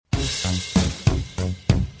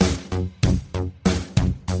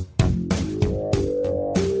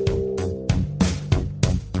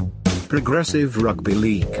Progressive Rugby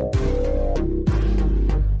League.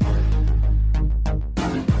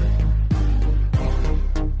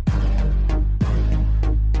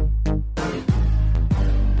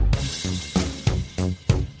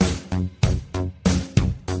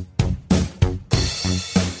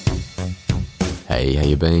 Hey, how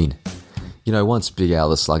you been? You know, once Big Al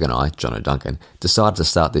the Slug and I, Jono Duncan, decided to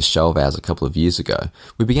start this show of ours a couple of years ago,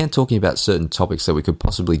 we began talking about certain topics that we could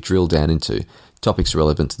possibly drill down into, topics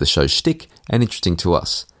relevant to the show's shtick and interesting to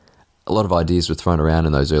us. A lot of ideas were thrown around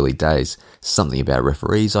in those early days, something about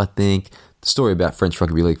referees, I think, the story about French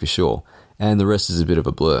Rugby League for sure, and the rest is a bit of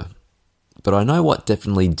a blur. But I know what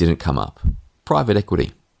definitely didn't come up. Private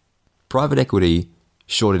equity. Private equity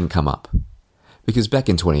sure didn't come up. Because back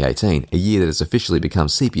in 2018, a year that has officially become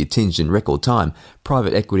sepia-tinged in record time,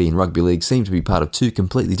 private equity and rugby league seem to be part of two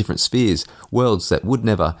completely different spheres, worlds that would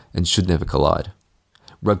never and should never collide.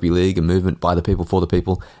 Rugby league, a movement by the people for the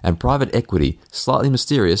people, and private equity, slightly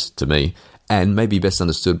mysterious, to me, and maybe best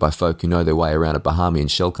understood by folk who know their way around a Bahamian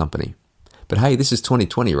shell company. But hey, this is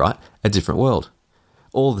 2020, right? A different world.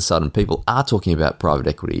 All of a sudden, people are talking about private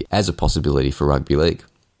equity as a possibility for rugby league.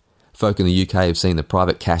 Folk in the UK have seen the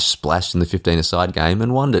private cash splashed in the 15-a-side game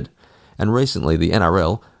and wondered. And recently the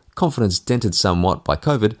NRL, confidence dented somewhat by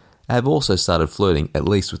COVID, have also started flirting at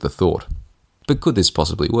least with the thought. But could this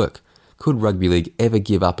possibly work? Could rugby league ever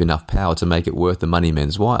give up enough power to make it worth the money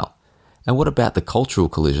men's while? And what about the cultural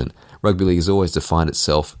collision? Rugby league has always defined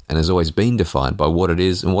itself and has always been defined by what it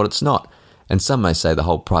is and what it's not. And some may say the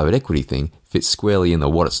whole private equity thing fits squarely in the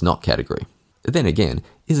what it's not category. Then again,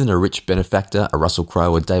 isn't a rich benefactor, a Russell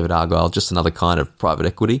Crowe or David Argyle just another kind of private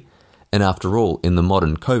equity? And after all, in the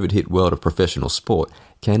modern COVID-hit world of professional sport,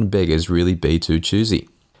 can beggars really be too choosy?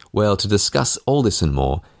 Well, to discuss all this and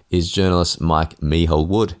more is journalist Mike Meehall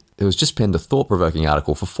Wood, who has just penned a thought-provoking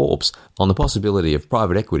article for Forbes on the possibility of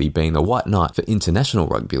private equity being the white knight for international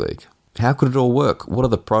rugby league. How could it all work? What are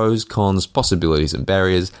the pros, cons, possibilities and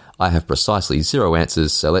barriers? I have precisely zero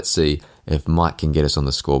answers, so let's see if Mike can get us on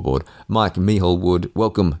the scoreboard. Mike Meehall Wood,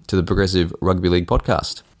 welcome to the Progressive Rugby League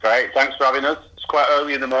podcast. Great, thanks for having us. It's quite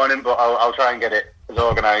early in the morning, but I'll try and get it as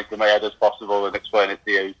organised in my head as possible and explain it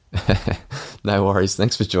to you. No worries.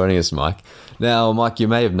 Thanks for joining us, Mike. Now, Mike, you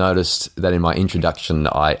may have noticed that in my introduction,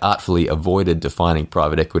 I artfully avoided defining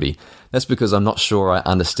private equity. That's because I'm not sure I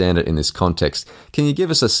understand it in this context. Can you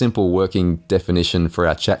give us a simple working definition for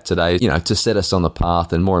our chat today, to set us on the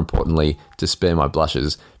path and more importantly, to spare my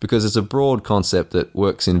blushes? Because it's a broad concept that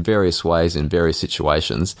works in various ways in various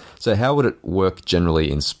situations. So how would it work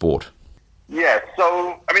generally in sport? Yeah,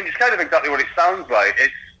 so, it's kind of exactly what it sounds like.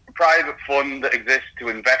 It's a private fund that exists to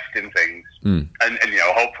invest in things. And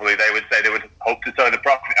hopefully they would say they would hope to turn a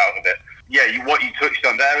profit out of it. Yeah, what you touched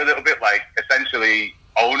on there a little bit, like essentially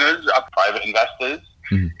owners are private investors.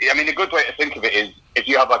 A good way to think of it is if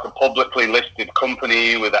you have like a publicly listed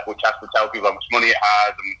company which has to tell people how much money it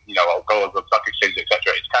has and, go on the stock exchange,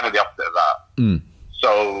 etc. It's kind of the opposite of that.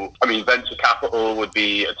 So, venture capital would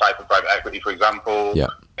be a type of private equity, for example. Yeah.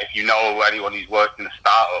 If you know anyone who's worked in a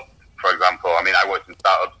startup, for example, I worked in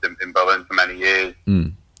startups in Berlin for many years.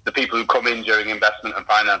 The people who come in during investment and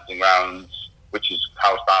financing rounds, which is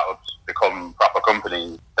how startups become proper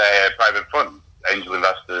companies, they're private funds, angel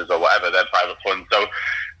investors or whatever, they're private funds. So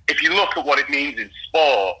if you look at what it means in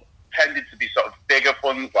sport, tended to be sort of bigger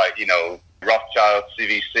funds like, Rothschild,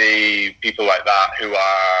 CVC, people like that who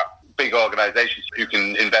are big organisations who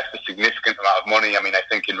can invest a significant amount of money. I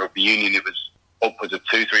think in rugby union it was upwards of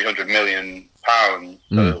 £200-300 million.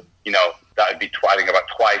 So, that would be about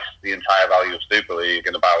twice the entire value of Super League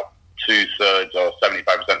and about 2/3 or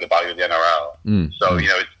 75% of the value of the NRL. So,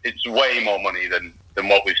 it's way more money than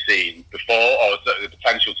what we've seen before, or certainly the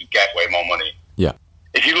potential to get way more money. Yeah.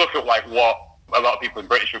 If you look at what a lot of people in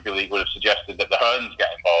British Rugby League would have suggested that the Hearns get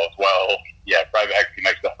involved, well, yeah, private equity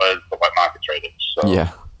makes the Hearns look like market traders. So.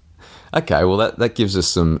 Yeah. Okay, well, that gives us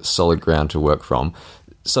some solid ground to work from.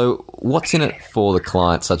 So what's in it for the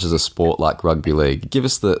client, such as a sport like rugby league? Give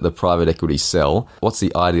us the private equity sell. What's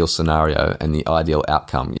the ideal scenario and the ideal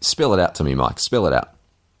outcome? Spell it out to me, Mike. Spell it out.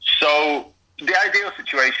 So the ideal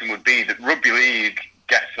situation would be that rugby league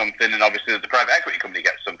gets something and obviously the private equity company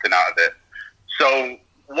gets something out of it. So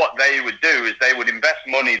what they would do is they would invest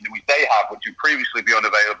money that they have, which would previously be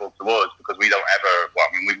unavailable to us because we've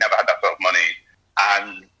never had that sort of money.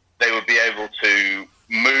 And they would be able to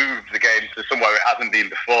move the game to somewhere it hasn't been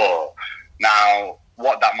before. Now,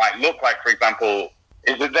 what that might look like, for example,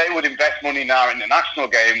 is that they would invest money in our international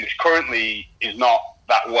game, which currently is not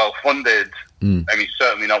that well funded I mean,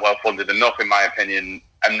 certainly not well funded enough, in my opinion.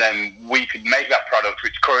 And then we could make that product,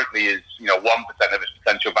 which currently is 1% of its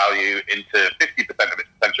potential value, into 50% of its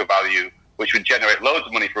potential value, which would generate loads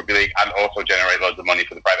of money for Rugby League and also generate loads of money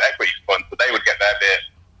for the private equity fund. So they would get their bit.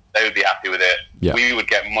 They would be happy with it. Yeah. We would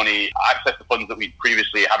get money, access to funds that we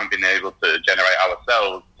previously haven't been able to generate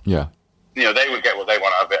ourselves. Yeah. They would get what they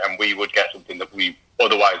want out of it, and we would get something that we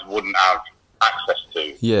otherwise wouldn't have access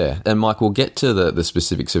to. Yeah, and Mike, we'll get to the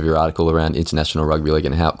specifics of your article around International Rugby League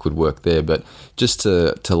and how it could work there, but just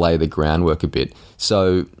to lay the groundwork a bit.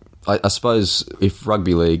 So I suppose if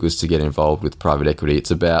Rugby League was to get involved with private equity,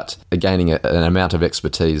 it's about gaining an amount of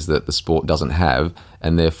expertise that the sport doesn't have,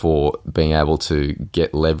 and therefore being able to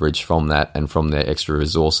get leverage from that and from their extra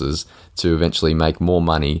resources to eventually make more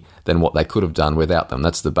money than what they could have done without them.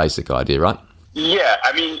 That's the basic idea, right? Yeah,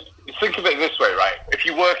 I mean, think of it this way, right? If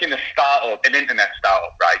you work in a startup, an internet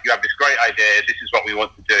startup, right, you have this great idea, this is what we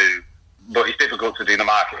want to do, but it's difficult to do the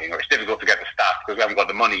marketing, or it's difficult to get the staff because we haven't got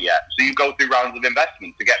the money yet. So you go through rounds of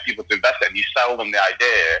investment to get people to invest it, and you sell them the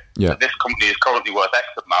idea that this company is currently worth X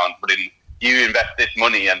amount, but you invest this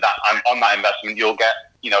money, and on that investment you'll get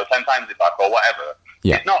 10 times it back or whatever.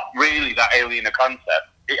 Yeah. It's not really that alien a concept.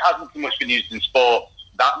 It hasn't so much been used in sport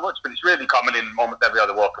that much, but it's really common in almost every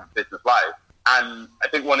other walk of business life. And I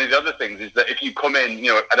think one of the other things is that if you come in,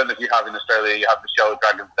 I don't know if you have in Australia, you have the show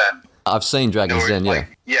Dragon's Den. I've seen Dragon's Den,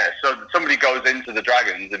 yeah. So somebody goes into the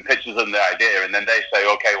Dragons and pitches them the idea, and then they say,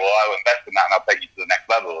 okay, well, I'll invest in that and I'll take you to the next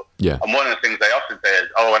level. Yeah. And one of the things they often say is,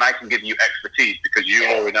 and I can give you expertise because you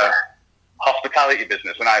are in a hospitality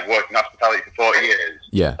business and I've worked in hospitality for 40 years.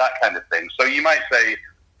 Yeah. That kind of thing. So you might say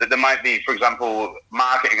that there might be, for example,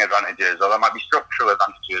 marketing advantages, or there might be structural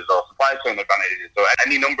advantages, or supply chain advantages, or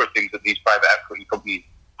any number of things that these private equity companies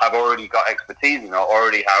have already got expertise in, or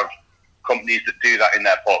already have companies that do that in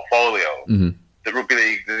their portfolio. Mm-hmm. That Rugby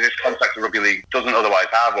League, this concept of Rugby League doesn't otherwise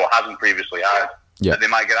have, or hasn't previously had, that they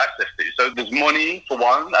might get access to. So there's money for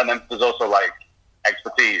one, and then there's also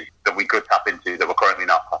expertise that we could tap into that we're currently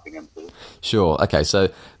not tapping into. Sure. Okay, so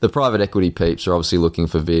the private equity peeps are obviously looking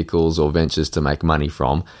for vehicles or ventures to make money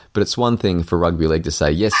from, but it's one thing for Rugby League to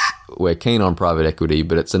say, yes, we're keen on private equity,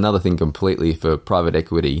 but it's another thing completely for private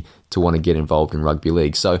equity to want to get involved in Rugby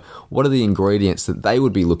League. So what are the ingredients that they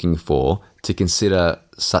would be looking for to consider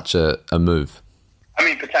such a move? I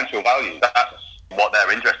mean, potential value. That's what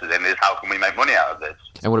they're interested in, is how can we make money out of this?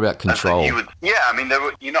 And what about control? You're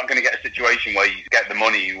not going to get a situation where you get the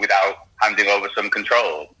money without handing over some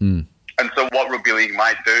control. Mm. And so what Rugby League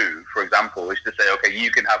might do, for example, is to say, okay,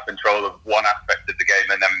 you can have control of one aspect of the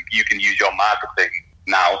game, and then you can use your marketing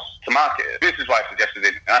now to market it. This is why I suggested the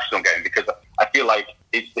international game, because I feel like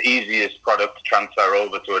it's the easiest product to transfer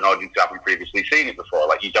over to an audience who haven't previously seen it before.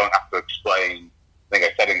 You don't have to explain, I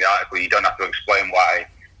think I said in the article, you don't have to explain why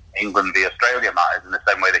England v Australia matters in the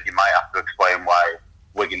same way that you might have to explain why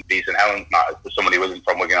Wigan v St Helens matters to somebody who isn't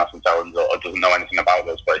from Wigan or St Helens or doesn't know anything about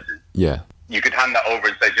those places. Yeah. You could hand that over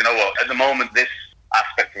and say, do you know what, at the moment this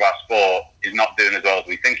aspect of our sport is not doing as well as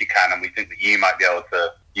we think it can, and we think that you might be able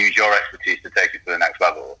to use your expertise to take it to the next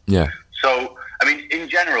level. Yeah. So, I mean, in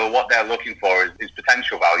general, what they're looking for is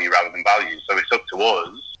potential value rather than value. So it's up to us,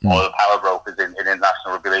 or the power brokers in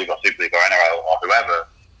International Rugby League or Super League or NRL or whoever,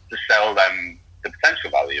 to sell them the potential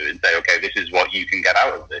value and say, okay, this is what you can get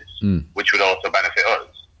out of this, which would also benefit us.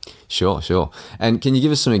 Sure. And can you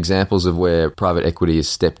give us some examples of where private equity has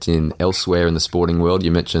stepped in elsewhere in the sporting world?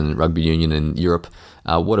 You mentioned rugby union in Europe.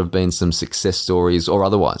 What have been some success stories or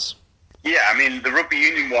otherwise? Yeah, I mean, the rugby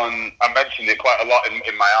union one, I mentioned it quite a lot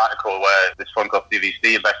in my article, where this fund called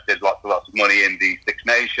CVC invested lots of money in the Six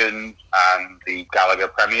Nations and the Gallagher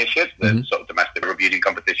Premiership, the sort of domestic rugby union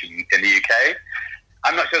competition in the UK.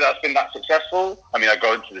 I'm not sure that's been that successful. I mean, I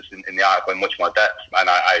go into this in the article in much more depth, and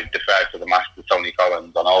I defer to the master Tony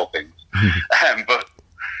Collins on all things. But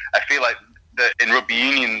I feel like that in rugby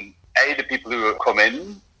union, the people who come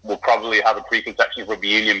in will probably have a preconception of rugby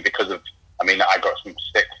union because of, I mean, I got some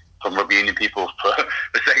stick from rugby union people for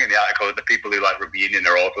saying in the article that the people who like rugby union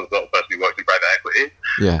are also the sort of person who works in private equity,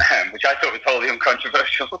 which I thought was totally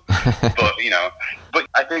uncontroversial. But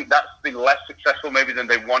I think that's been less successful maybe than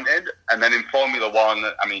they wanted. And then in Formula One,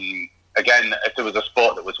 I mean, again, if there was a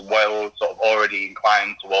sport that was well sort of already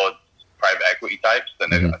inclined towards private equity types,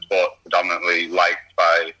 then a sport predominantly liked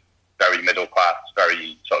by very middle class,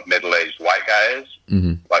 very sort of middle-aged white guys,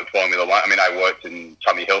 like Formula One. I mean, I worked in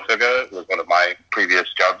Tommy Hilfiger, who was one of my previous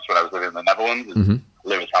jobs when I was living in the Netherlands. And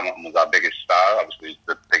Lewis Hamilton was our biggest star. Obviously, he's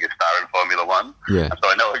the biggest star in Formula One. Yeah. And so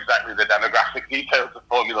I know exactly the demographic details of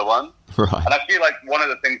Formula One. Right. And I feel like one of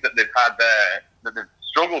the things that they've had there, that they've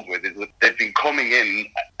struggled with is that they've been coming in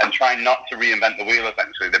and trying not to reinvent the wheel,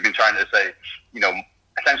 essentially. They've been trying to say,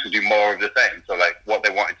 essentially do more of the same. So, like, what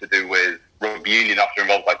they wanted to do with rugby union often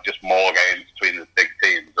involved, like, just more games between the big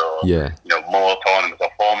teams or, more tournaments or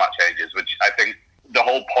format changes, which I think the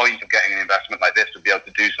whole point of getting an investment like this would be able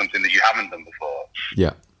to do something that you haven't done before.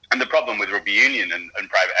 Yeah. And the problem with rugby union and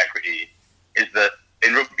private equity is that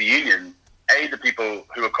in rugby union, the people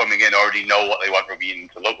who are coming in already know what they want rugby union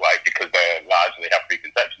to look like because they largely have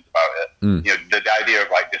preconceptions about it. The idea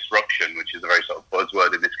of, like, disruption, which is a very sort of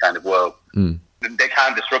buzzword in this kind of world, they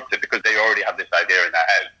can't disrupt it because they already have this idea in their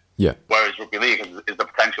head. Yeah. Whereas rugby league is the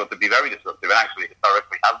potential to be very disruptive, and actually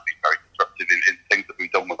historically has been very disruptive in things that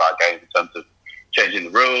we've done with our games in terms of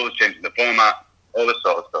changing the rules, changing the format, all this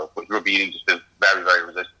sort of stuff, which rugby union just is very, very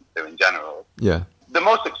resistant to in general. Yeah. The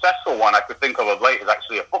most successful one I could think of late is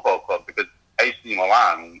actually a football club, because AC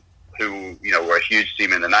Milan, who were a huge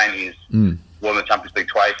team in the 90s, won the Champions League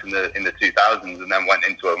twice in the 2000s, and then went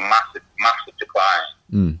into a massive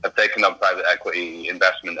decline. Have taken on private equity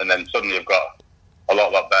investment, and then suddenly have got a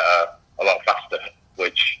lot better, a lot faster.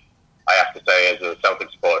 Which I have to say, as a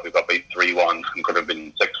Celtic supporter who got beat 3-1 and could have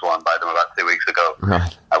been 6-1 by them about 2 weeks ago,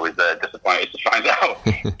 right. I was disappointed to find out.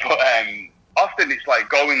 But often it's like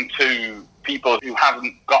going to people who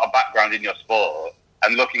haven't got a background in your sport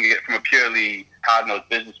and looking at it from a purely hard-nosed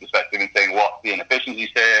business perspective and saying, what's the inefficiencies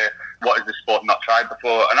here? What is this sport not tried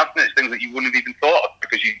before? And often it's things that you wouldn't have even thought of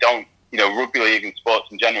because you don't, rugby league and sports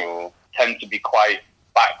in general tend to be quite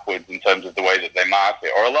backwards in terms of the way that they market,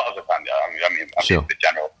 or a lot of the time, I mean, sure. in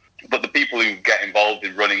general. But the people who get involved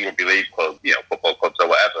in running rugby league clubs, football clubs or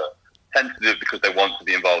whatever, tend to do it because they want to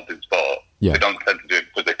be involved in sport. Yeah. They don't tend to do it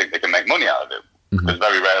because they think they can make money out of it. Because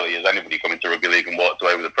very rarely has anybody come into rugby league and walked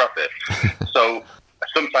away with a profit. So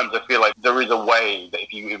sometimes I feel like there is a way that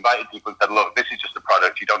if you invited people and said, look, this is just a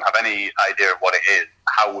product, you don't have any idea of what it is,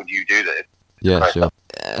 how would you do this? Yeah, sure.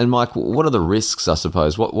 And Mike, what are the risks, I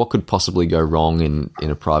suppose? What could possibly go wrong in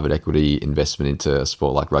a private equity investment into a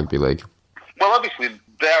sport like rugby league? Well, obviously,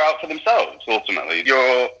 they're out for themselves, ultimately.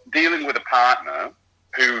 You're dealing with a partner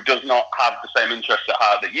who does not have the same interests at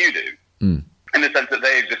heart that you do. In the sense that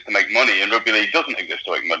they exist to make money, and rugby league doesn't exist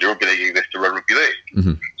to make money. Rugby league exists to run rugby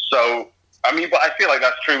league. So, but I feel like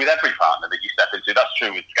that's true with every partner that you step into. That's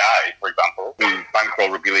true with Sky, for example, who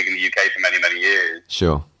bankroll rugby league in the UK for many, many years.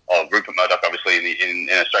 Sure. Or Rupert Murdoch, obviously, in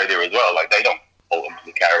Australia as well. Like, they don't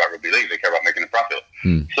ultimately care about rugby league. They care about making a profit.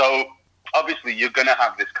 So, obviously, you're going to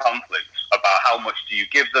have this conflict about how much do you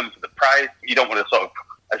give them for the price. You don't want to sort of,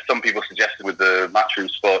 as some people suggested with the Matchroom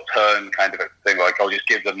Sport turn kind of a thing, like, just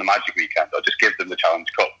give them the Magic Weekend or just give them the Challenge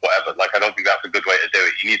Cup, whatever. Like, I don't think that's a good way to do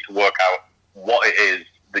it. You need to work out what it is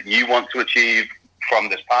that you want to achieve from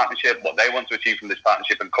this partnership, what they want to achieve from this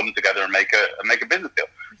partnership, and come together and make a business deal.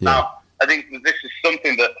 Yeah. Now, I think this is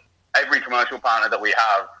something that every commercial partner that we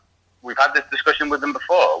have, we've had this discussion with them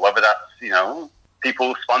before, whether that's,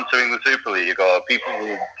 people sponsoring the Super League or people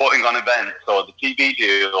putting on events or the TV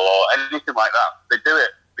deal or anything like that. They do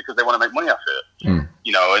it because they want to make money off it.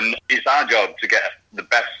 And it's our job to get the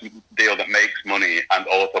best deal that makes money and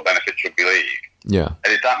also benefits rugby league. Yeah.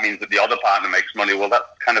 And if that means that the other partner makes money, well, that's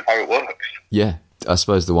kind of how it works. Yeah. I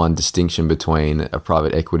suppose the one distinction between a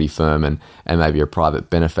private equity firm and maybe a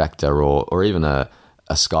private benefactor or even a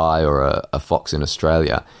Sky or a Fox in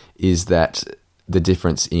Australia is that the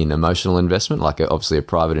difference in emotional investment, like obviously a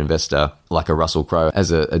private investor like a Russell Crowe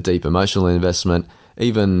has a deep emotional investment.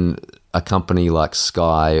 Even a company like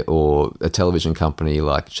Sky or a television company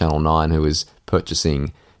like Channel 9 who is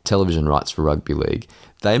purchasing television rights for rugby league,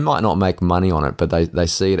 they might not make money on it, but they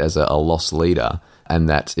see it as a loss leader, and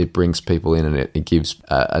that it brings people in and it gives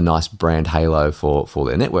a nice brand halo for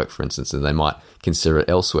their network, for instance, and they might consider it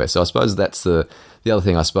elsewhere. So I suppose that's the other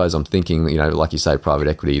thing I suppose I'm thinking, like you say, private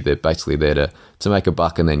equity, they're basically there to make a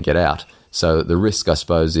buck and then get out. So the risk, I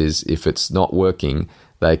suppose, is if it's not working,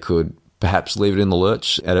 they could perhaps leave it in the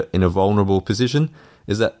lurch in a vulnerable position.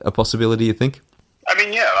 Is that a possibility, you think?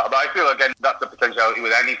 Yeah, but I feel, again, that's the potentiality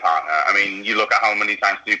with any partner. You look at how many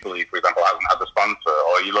times Super League, for example, hasn't had a sponsor,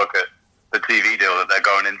 or you look at the TV deal that they're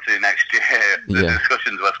going into next year, the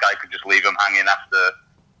discussions where Sky could just leave them hanging after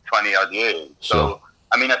 20-odd years. Sure. So,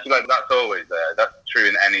 I feel like that's always there. That's true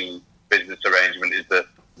in any business arrangement, is that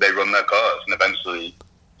they run their course, and eventually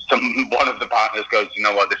one of the partners goes, you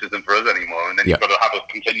know what, this isn't for us anymore, and then you've got to have a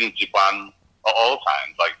contingency plan at all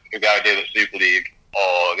times. Like, the idea that Super League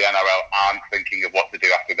or the NRL aren't thinking of what to do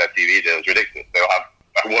after their TV deal is ridiculous. They'll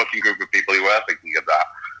have a working group of people who are thinking of that,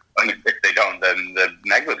 and if they don't, then they're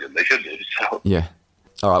negligent. They should do. So. Yeah.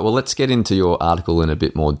 All right, well, let's get into your article in a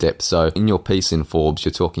bit more depth. So in your piece in Forbes,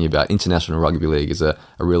 you're talking about International Rugby League as a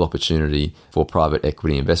real opportunity for private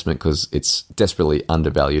equity investment because it's desperately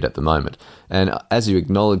undervalued at the moment. And as you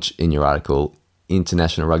acknowledge in your article,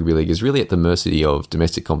 International Rugby League is really at the mercy of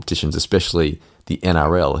domestic competitions, especially the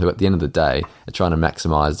NRL, who at the end of the day are trying to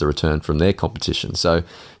maximise the return from their competition. So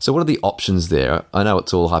what are the options there? I know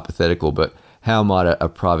it's all hypothetical, but how might a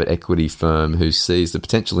private equity firm who sees the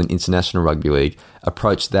potential in International Rugby League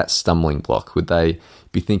approach that stumbling block? Would they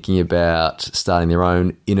be thinking about starting their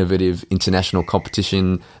own innovative international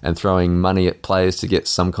competition and throwing money at players to get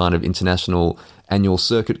some kind of international annual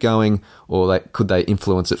circuit going? Or could they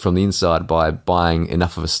influence it from the inside by buying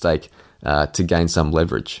enough of a stake to gain some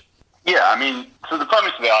leverage? Yeah, I mean, so the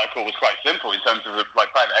premise of the article was quite simple in terms of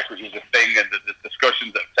private equity is a thing, and the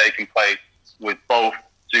discussions that have taken place with both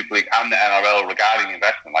Super League and the NRL regarding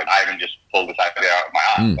investment. I haven't just pulled this idea out of my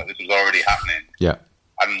ass. This was already happening. Yeah.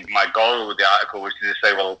 And my goal with the article was to just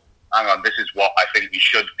say, well, hang on, this is what I think we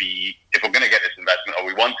should be, if we're going to get this investment or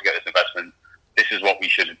we want to get this investment, this is what we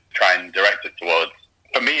should try and direct it towards.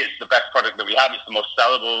 For me, it's the best product that we have. It's the most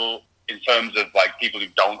sellable in terms of people who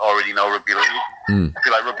don't already know rugby league. I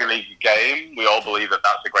feel like rugby league game, we all believe that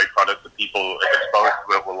that's a great product that people, if exposed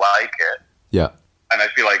to it, will like it. Yeah. And I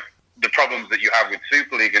feel like the problems that you have with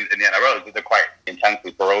Super League and the NRL is that they're quite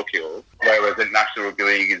intensely parochial, whereas International Rugby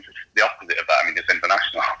League is the opposite of that. I mean, it's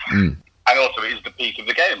international. And also, it is the peak of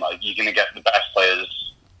the game. You're going to get the best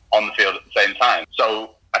players on the field at the same time.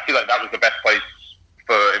 So I feel like that was the best place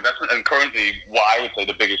for investment. And currently, what I would say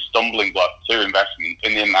the biggest stumbling block to investment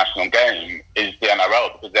in the international game is the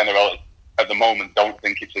NRL, because the NRL at the moment don't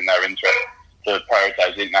think it's in their interest to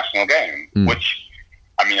prioritise the international game, which,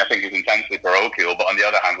 I mean, I think is intensely parochial. But on the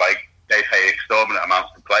other hand, they pay exorbitant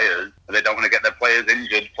amounts to players, and they don't want to get their players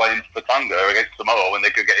injured playing for Tonga against Samoa when they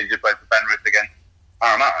could get injured playing for Penrith against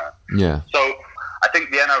Parramatta. Yeah. So I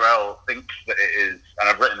think the NRL thinks that it is, and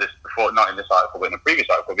I've written this before, not in this article, but in a previous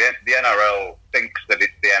article, the NRL thinks that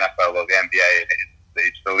it's the NFL or the NBA, and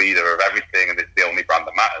it's the leader of everything, and it's the only brand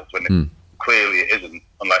that matters, when clearly it isn't,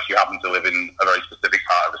 unless you happen to live in a very specific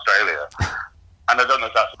part of Australia. And I don't know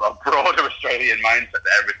if that's a broader Australian mindset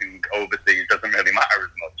that everything overseas doesn't really matter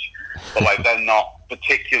as much. But they're not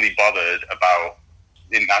particularly bothered about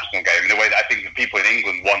the international game in the way that I think the people in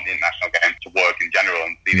England want the international game to work in general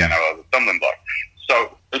and see the NRL as a stumbling block.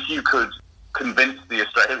 So if you could convince the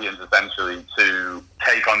Australians essentially to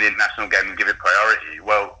take on the international game and give it priority,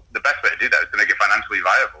 well, the best way to do that is to make it financially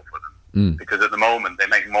viable for them. Because at the moment they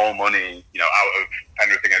make more money, out of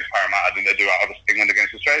Penrith against Parramatta than they do out of England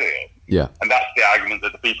against Australia. Yeah. And that's the argument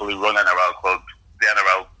that the people who run NRL clubs, the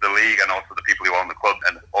NRL, the league, and also the people who own the club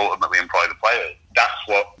and ultimately employ the players, that's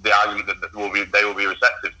what the argument that they will be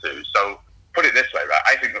receptive to. So put it this way, right?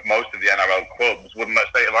 I think that most of the NRL clubs wouldn't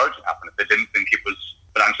let State of Origin happen if they didn't think it was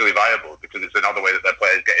financially viable, because it's another way that their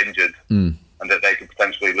players get injured and that they could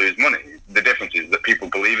potentially lose money. The difference is that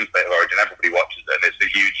people believe in State of Origin, everybody watches it, and it's a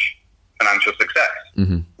huge financial success.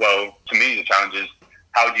 Well, to me, the challenge is,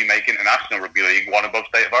 how do you make International Rugby League one above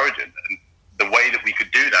State of Origin? And the way that we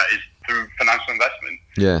could do that is through financial investment.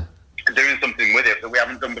 Yeah. And doing something with it that we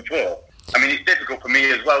haven't done before. I mean, it's difficult for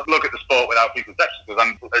me as well to look at the sport without people's perceptions, because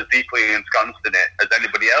I'm as deeply ensconced in it as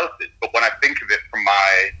anybody else is. But when I think of it from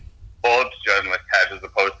my sports journalist head as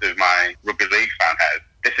opposed to my rugby league fan head,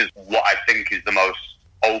 this is what I think is the most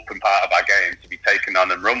open part of our game to be taken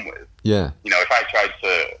on and run with. Yeah. If I tried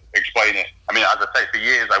to explain it, I mean, as I say, for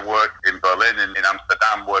years I worked in Berlin and in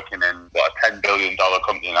Amsterdam, working in a $10 billion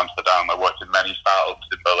company in Amsterdam. I worked in many startups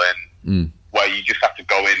in Berlin, where you just have to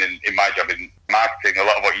go in my job in marketing, a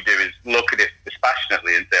lot of what you do is look at it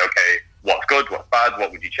dispassionately and say, okay, what's good, what's bad,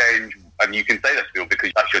 what would you change? And you can say that to people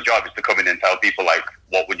because that's your job, is to come in and tell people,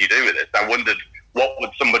 what would you do with this? I wondered, what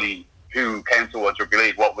would somebody who came towards rugby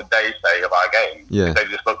league, what would they say of our game? Yeah. They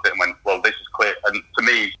just looked at it and went, well, this is clear. And to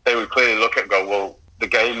me, they would clearly look at it and go, well, the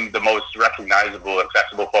game, the most recognisable,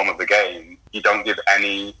 accessible form of the game, you don't give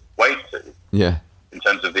any weight to. Yeah. In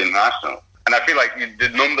terms of the international. And I feel like the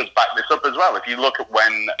numbers back this up as well. If you look at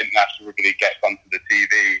when International Rugby League gets onto the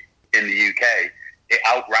TV in the UK, it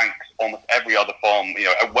outranks almost every other form,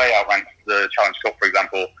 it way outranks the Challenge Cup, for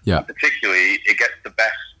example. Yeah. And particularly, it gets the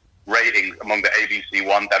best ratings among the ABC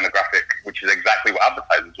One demographic, which is exactly what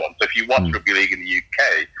advertisers want. So if you watch Rugby League in the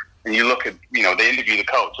UK, and you look at, they interview the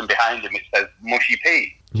coach, and behind him it says Mushy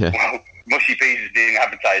P. Yeah. Well, Mushy P is being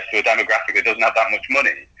advertised to a demographic that doesn't have that much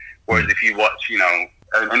money. Whereas if you watch,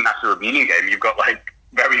 an international rugby union game, you've got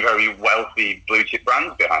very, very wealthy blue chip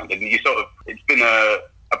brands behind it. And it's been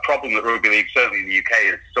a problem that rugby league, certainly in the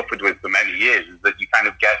UK, has suffered with for many years, is that you kind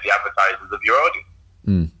of get the advertisers of your audience.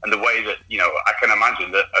 And the way that, I can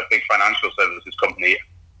imagine that a big financial services company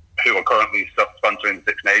who are currently sponsoring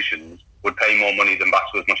the Six Nations would pay more money than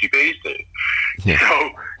Bachelor's Mushy Peas do. Yeah.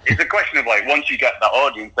 So it's a question of once you get that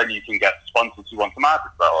audience, then you can get sponsors who want to market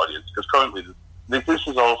to that audience. Because currently this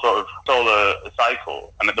is all all a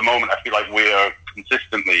cycle. And at the moment, I feel like we are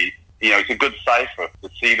consistently, it's a good cipher to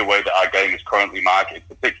see the way that our game is currently marketed,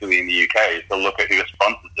 particularly in the UK, to look at who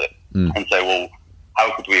sponsors it and say, well,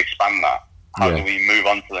 how could we expand that? How do we move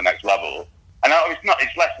on to the next level? And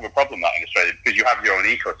it's less of a problem that in Australia because you have your own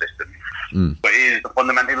ecosystem. But it is a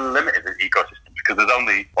fundamentally limited ecosystem because there's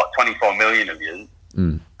only, 24 million of you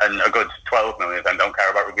and a good 12 million of them don't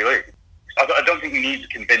care about rugby league. I don't think you need to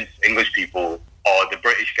convince English people or the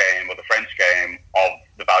British game or the French game of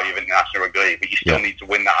the value of international rugby league, but you still need to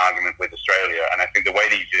win that argument with Australia. And I think the way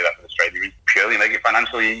that you do that with Australia is purely make it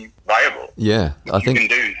financially viable. Yeah, I think you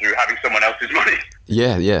can do through having someone else's money.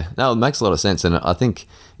 Yeah. No, it makes a lot of sense. And I think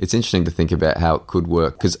it's interesting to think about how it could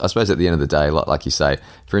work because I suppose at the end of the day, like you say,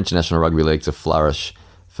 for international rugby league to flourish,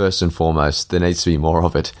 first and foremost, there needs to be more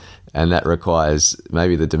of it. And that requires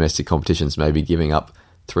maybe the domestic competitions maybe giving up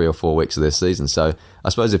 3 or 4 weeks of their season. So I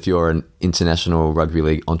suppose if you're an international rugby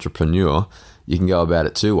league entrepreneur, you can go about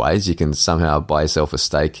it 2 ways. You can somehow buy yourself a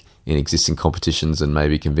stake in existing competitions and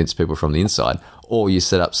maybe convince people from the inside, or you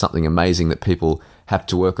set up something amazing that people have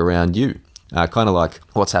to work around you. Kind of like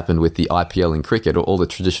what's happened with the IPL in cricket, or all the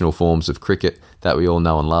traditional forms of cricket that we all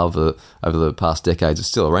know and love over the past decades are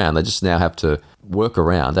still around. They just now have to work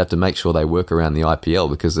around. They have to make sure they work around the IPL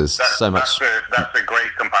because there's so much... That's a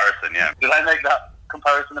great comparison, yeah. Did I make that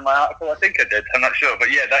comparison in my article? I think I did. I'm not sure.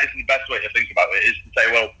 But yeah, that is the best way to think about it, is to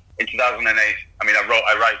say, well, in 2008,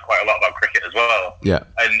 I write quite a lot about cricket as well. Yeah.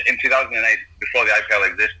 And in 2008, before the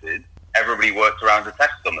IPL existed, everybody worked around the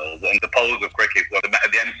test summers, and the poles of cricket were the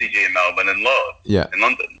MCG in Melbourne and Lord's in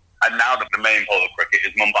London. And now the main pole of cricket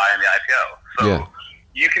is Mumbai and the IPL. So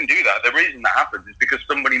you can do that. The reason that happens is because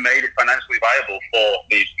somebody made it financially viable for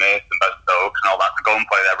Steve Smith and Ben Stokes and all that to go and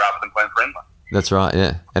play there rather than playing for England. That's right,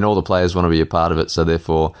 yeah. And all the players want to be a part of it, so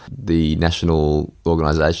therefore the national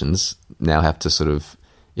organisations now have to sort of,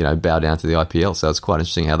 bow down to the IPL. So it's quite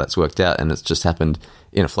interesting how that's worked out, and it's just happened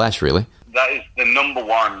in a flash, really. That is the number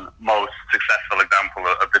one most successful example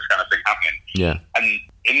of this kind of thing happening. Yeah. And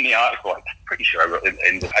in the article, I'm pretty sure I wrote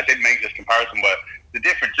I did make this comparison where the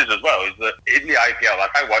difference is as well is that in the IPL,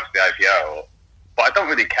 I watch the IPL, but I don't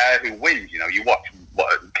really care who wins. You watch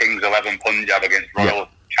Kings 11 Punjab against Royal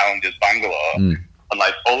Challengers Bangalore, and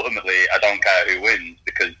ultimately I don't care who wins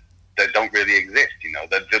because they don't really exist.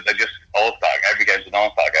 They're just all-star. Every game's an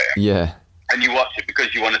all-star game. Yeah. And you watch it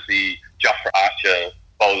because you want to see Jofra Archer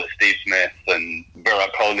bowl at Steve Smith and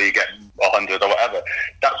Virat Kohli get 100 or whatever.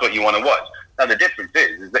 That's what you want to watch. Now the difference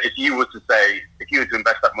is that if you were to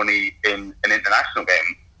invest that money in an international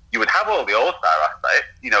game, you would have all the all-star aspects.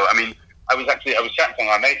 I was chatting to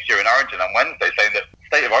my mates during Origin on Wednesday saying that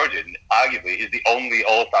State of Origin arguably is the only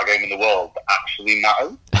all-star game in the world that actually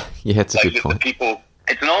matters. Yeah, it's a good point.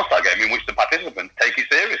 It's an all-star game in which the participants take it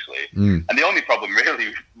seriously. And the only problem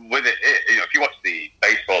really with it is, if you watch the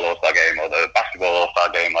baseball all-star game or the basketball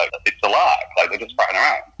all-star game, it's a lark. They're just farting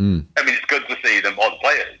around. It's good to see them, all the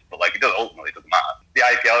players, but ultimately it doesn't matter. The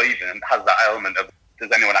IPL even has that element of,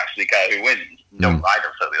 does anyone actually care who wins? I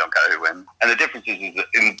certainly don't care who wins. And the difference is that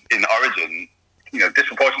in Origin,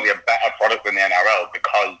 disproportionately a better product than the NRL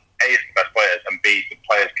because A, it's the best players, and B, the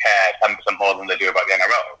players care 10% more than they do about the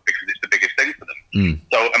NRL because it's the biggest thing for them.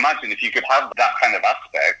 So imagine if you could have that kind of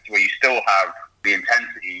aspect where you still have the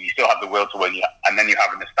intensity, you still have the will to win, and then you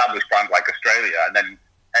have an established brand like Australia, and then,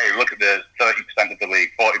 hey, look at the 30% of the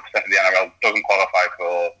league, 40% of the NRL doesn't qualify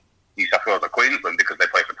for New South Wales or Queensland because they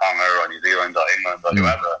play for Tonga or New Zealand or England or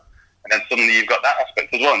whoever. And then suddenly you've got that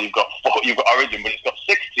aspect as well, and you've got Origin, but it's got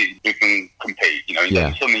 6 teams who can compete.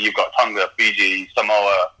 Suddenly you've got Tonga, Fiji,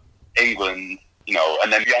 Samoa, England,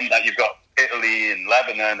 and then beyond that you've got Italy and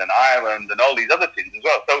Lebanon and Ireland and all these other teams as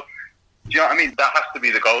well. So, do you know what I mean? That has to be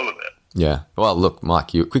the goal of it. Yeah. Well, look,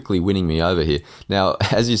 Mike, you're quickly winning me over here. Now,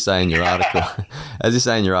 as you say in your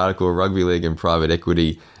article, rugby league and private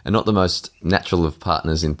equity are not the most natural of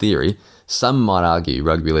partners in theory. Some might argue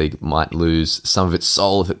rugby league might lose some of its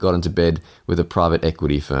soul if it got into bed with a private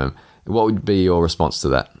equity firm. What would be your response to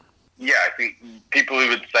that? Yeah, I think people who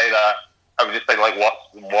would say that, I would just say,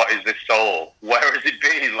 what is this soul? Where has it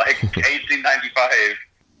been? 1895,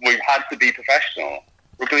 we've had to be professional.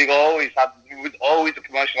 Rugby league was always a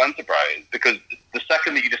commercial enterprise because the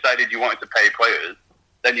second that you decided you wanted to pay players,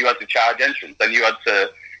 then you had to charge entrance, then you had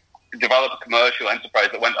to develop a commercial enterprise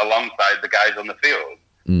that went alongside the guys on the field.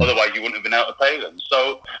 Otherwise, you wouldn't have been able to pay them.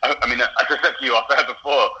 So, I mean, as I said to you off air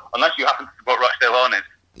before, unless you happen to support Rochdale Hornets,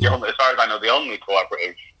 as far as I know, the only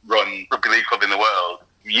cooperative-run rugby league club in the world,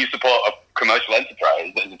 you support a commercial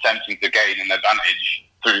enterprise that is attempting to gain an advantage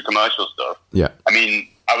through commercial stuff. Yeah. I mean,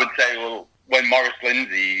 I would say, well, when Maurice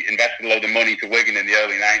Lindsay invested a load of money to Wigan in the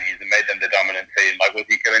early 90s and made them the dominant team, like, was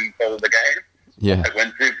he killing the soul of the game? Yeah. Like,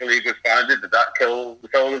 when Super League was founded, did that kill the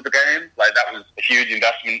soul of the game? Like, that was a huge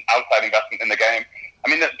investment, outside investment in the game. I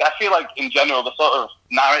mean, I feel like, in general, the sort of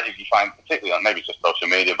narrative you find, particularly on, maybe it's just social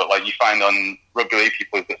media, but, like, you find on rugby league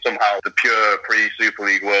people is that somehow the pure pre-Super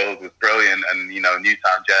League world was brilliant and, you know,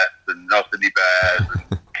 Newtown Jets and North Sydney Bears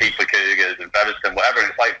and Keighley Cougars and Featherstone, whatever. And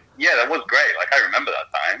it's like, yeah, that was great. Like, I remember that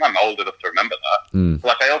time. I'm old enough to remember that. But,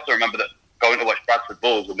 like, I also remember that going to watch Bradford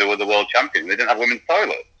Bulls when they were the world champions, they didn't have women's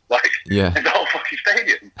toilets. Like, in the whole fucking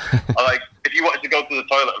stadium. Or, like, if you wanted to go to the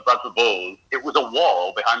toilet at Bradford Bulls, it was a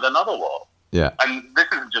wall behind another wall. Yeah. And this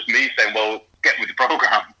isn't just me saying, well, get with the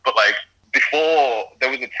program. But, like, there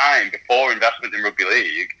was a time before investment in rugby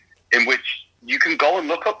league in which you can go and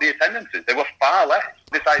look up the attendances. They were far less.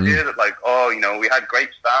 This idea that, like, oh, you know, we had great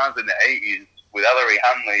stars in the 80s with Ellery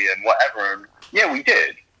Hanley and whatever. And, yeah, we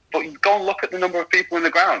did. But you go and look at the number of people in the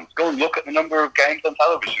grounds. Go and look at the number of games on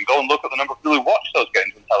television. Go and look at the number of people who watch those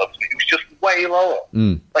games on television. It was just way lower.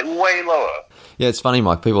 Like, way lower. Yeah, it's funny,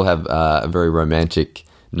 Mike. People have a very romantic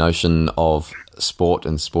notion of sport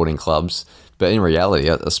and sporting clubs. But in reality,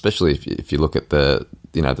 especially if you look at the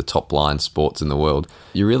top line sports in the world,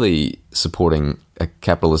 you're really supporting a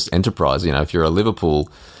capitalist enterprise. You know, if you're a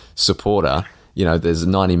Liverpool supporter, you know, there's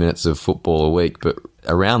 90 minutes of football a week, but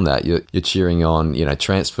around that, you're cheering on, you know,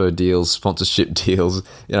 transfer deals, sponsorship deals,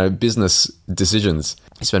 you know, business decisions.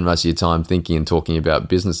 You spend most of your time thinking and talking about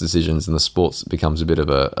business decisions, and the sports becomes a bit of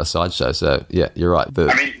a sideshow. So, yeah, you're right.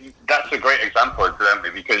 I mean, that's a great example,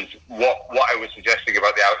 incidentally, because what I was suggesting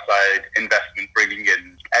about the outside investment bringing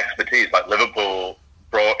in expertise, like Liverpool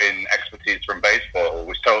brought in expertise from baseball,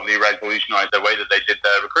 which totally revolutionised the way that they did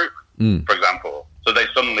their recruitment, for example. So they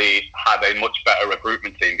suddenly had a much better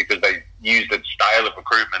recruitment team because they used a style of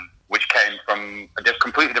recruitment which came from a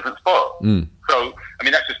completely different sport. So, I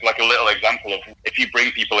mean, that's just like a little example of if you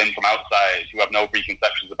bring people in from outside who have no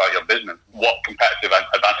preconceptions about your business, what competitive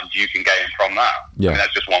advantage you can gain from that. Yeah. I mean,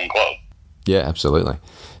 that's just one club. Yeah, absolutely.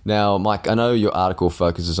 Now, Mike, I know your article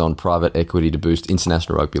focuses on private equity to boost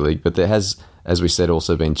international rugby league, but there has, as we said,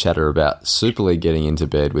 also been chatter about Super League getting into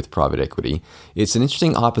bed with private equity. It's an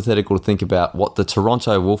interesting hypothetical to think about what the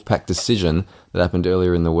Toronto Wolfpack decision that happened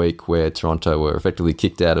earlier in the week, where Toronto were effectively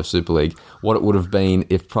kicked out of Super League, what it would have been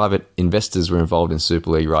if private investors were involved in Super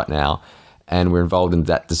League right now and were involved in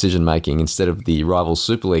that decision-making instead of the rival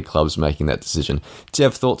Super League clubs making that decision. Do you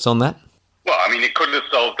have thoughts on that? Well, I mean, it could have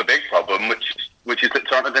solved the big problem, which is that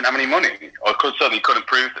Toronto didn't have any money, or certainly couldn't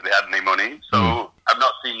prove that they had any money. So I've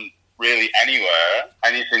not seen really anywhere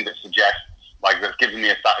anything that suggests, like, that's given me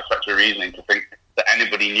a satisfactory reasoning to think that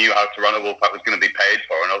anybody knew how Toronto Wolfpack was going to be paid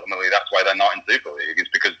for, and ultimately that's why they're not in Super League. It's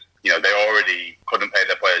because, you know, they already couldn't pay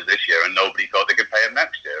their players this year, and nobody thought they could pay them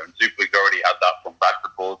next year. And Super League already had that from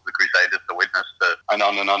Bradford Bulls, the Crusaders, the Widnes, and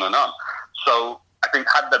on and on and on. So I think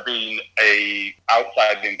had there been a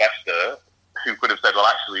outside investor who could have said, well,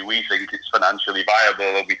 actually, we think it's financially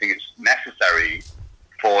viable, or we think it's necessary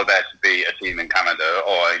for there to be a team in Canada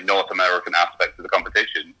or a North American aspect to the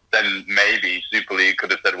competition, then maybe Super League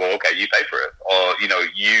could have said, well, okay, you pay for it. Or, you know,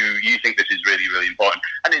 you think this is really, really important.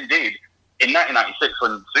 And indeed, in 1996,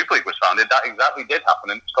 when Super League was founded, that exactly did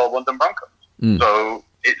happen, and it's called London Broncos. So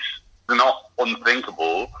it's not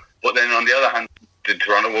unthinkable. But then on the other hand, did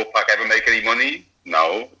Toronto Wolfpack ever make any money?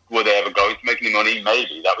 No. Were they ever going to make any money?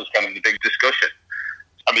 Maybe. That was kind of the big discussion.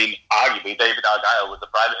 I mean, arguably, David Argyle was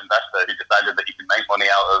a private investor who decided that he could make money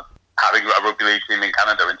out of having a rugby league team in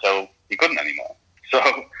Canada until he couldn't anymore. So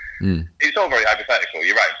it's all very hypothetical,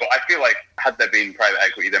 you're right. But I feel like had there been private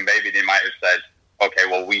equity, then maybe they might have said, okay,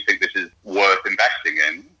 well, we think this is worth investing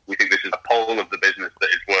in. We think this is a pole of the business that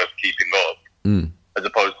is worth keeping up, as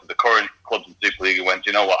opposed to the current clubs in Super League who went,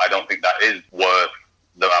 you know what, I don't think that is worth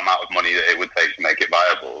the amount of money that it would take to make it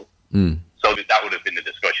viable. So that would have been the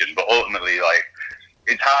discussion. But ultimately, like,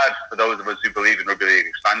 it's hard for those of us who believe in rugby league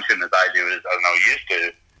expansion, as I do, as I know used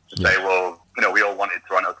to say, well, you know, we all wanted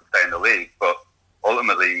Toronto to stay in the league, but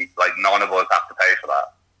ultimately, like, none of us have to pay for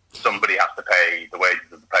that. Somebody has to pay the wages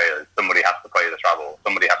of the players. Somebody has to pay the travel.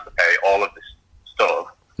 Somebody has to pay all of this stuff.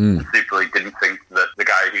 And Super League didn't think that the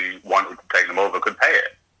guy who wanted to take them over could pay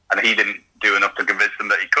it. And he didn't do enough to convince them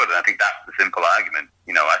that he could. And I think that's the simple argument.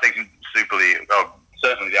 You know, I think Super League, or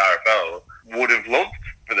certainly the RFL, would have loved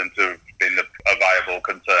for them to have been a viable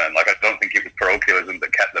concern. Like, I don't think it was parochialism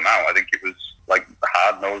that kept them out. I think it was, like,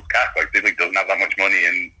 hard-nosed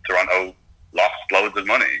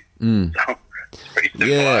So it's pretty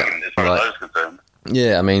simple argument as far as I was concerned.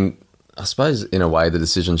 Yeah, I mean, I suppose in a way the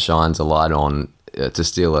decision shines a light on, to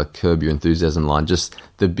steal a Curb Your Enthusiasm line, just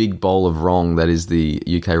the big bowl of wrong that is the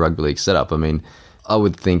UK Rugby League setup. I mean, I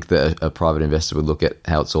would think that a private investor would look at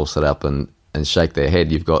how it's all set up and shake their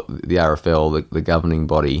head. You've got the RFL, the governing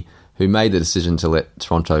body, who made the decision to let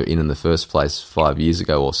Toronto in the first place 5 years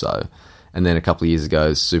ago or so. And then a couple of years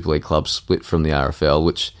ago, Super League clubs split from the RFL,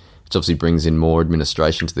 which obviously brings in more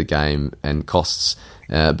administration to the game and costs.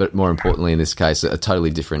 But more importantly, in this case, a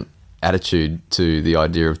totally different attitude to the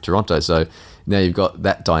idea of Toronto. So now you've got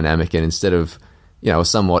that dynamic, and instead of a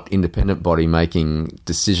somewhat independent body making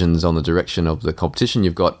decisions on the direction of the competition,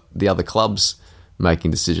 you've got the other clubs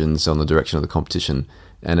making decisions on the direction of the competition.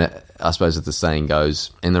 And I suppose, as the saying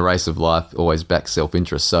goes, in the race of life, always back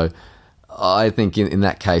self-interest. So I think in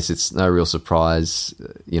that case, it's no real surprise,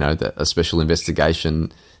 that a special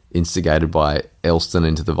investigation instigated by Elston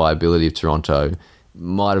into the viability of Toronto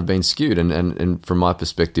might have been skewed. And from my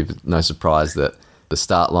perspective, no surprise that the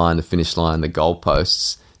start line, the finish line, the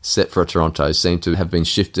goalposts set for Toronto seem to have been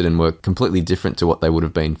shifted and were completely different to what they would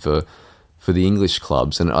have been for the English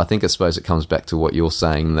clubs. And I suppose it comes back to what you're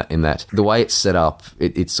saying, in that the way it's set up,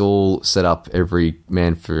 it's all set up every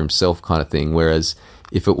man for himself kind of thing. Whereas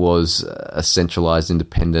if it was a centralised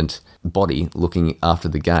independent body looking after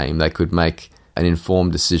the game, they could make an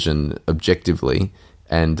informed decision objectively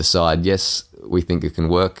and decide, yes, we think it can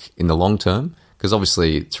work in the long term. Because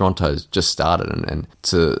obviously Toronto's just started, and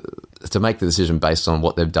to make the decision based on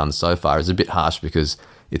what they've done so far is a bit harsh, because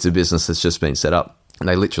it's a business that's just been set up. And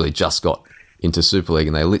they literally just got into Super League,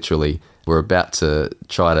 and they literally were about to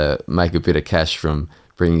try to make a bit of cash from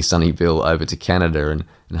bringing Sonny Bill over to Canada,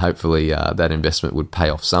 and hopefully that investment would pay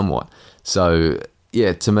off somewhat. So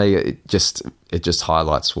yeah, to me, it just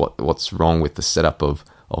highlights what's wrong with the setup of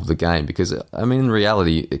the game. Because I mean, in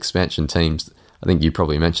reality, expansion teams, I think you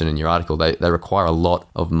probably mentioned in your article, they require a lot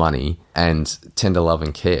of money and tender love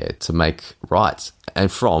and care to make right,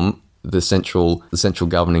 and from the central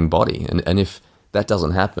governing body. And if that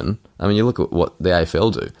doesn't happen, I mean, you look at what the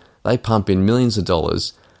AFL do. They pump in millions of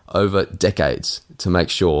dollars over decades to make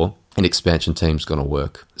sure an expansion team's going to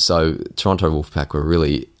work. So Toronto Wolfpack were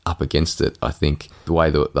really up against it, I think, the way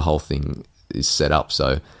the whole thing is set up.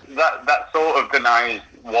 So that sort of denies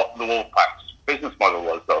what the Wolfpack's business model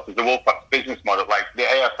was, though. Because the Wolfpack's business model, like the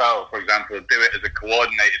AFL, for example, do it as a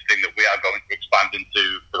coordinated thing that we are going to expand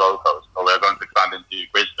into the Gold Coast, or we are going to expand into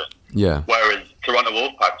Brisbane. Yeah. Whereas Toronto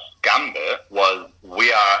Wolfpack's gambit was,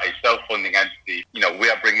 we are a self-funding entity. We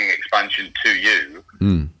are bringing expansion to you.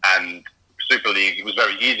 And Super League, it was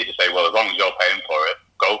very easy to say, well, as long as you're paying for it,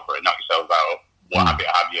 go for it, knock yourselves out. We're happy to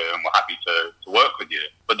have you, and we're happy to work with you.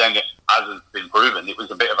 But then, as has been proven, it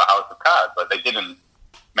was a bit of a house of cards. Like, they didn't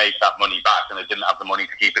make that money back, and they didn't have the money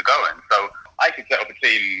to keep it going. So I could set up a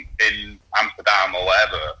team in Amsterdam or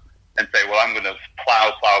whatever and say, well, I'm going to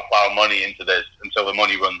plow money into this until the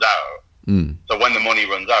money runs out. So when the money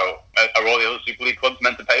runs out, are all the other Super League clubs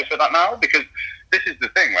meant to pay for that now? Because this is the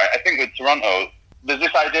thing, right? I think with Toronto, there's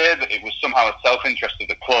this idea that it was somehow a self-interest of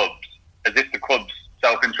the clubs, as if the club's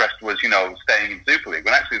self-interest was, staying in Super League,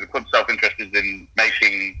 when actually the club's self-interest is in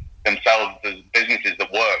making themselves as businesses that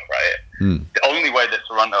work, right? The only way that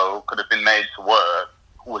Toronto could have been made to work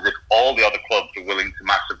was if all the other clubs were willing to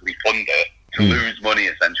massively fund it, to lose money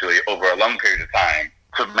essentially over a long period of time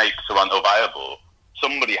to make Toronto viable.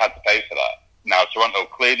 Somebody had to pay for that. Now, Toronto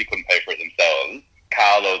clearly couldn't pay for it themselves.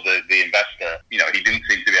 Carlo, the investor, he didn't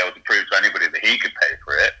seem to be able to prove to anybody that he could pay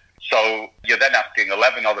for it. So you're then asking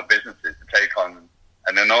 11 other businesses to take on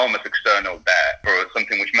an enormous external debt for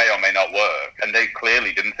something which may or may not work, and they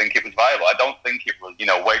clearly didn't think it was viable. I don't think it was,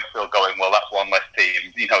 Wakefield going, well, that's one less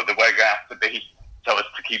team, that we're going to have to be so as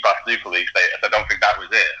to keep our Super League status. I don't think that was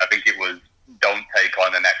it. I think it was, don't take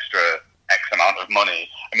on an extra X amount of money.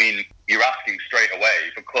 I mean, you're asking straight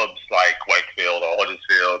away for clubs like Wakefield or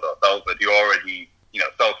Huddersfield or Salford, who already,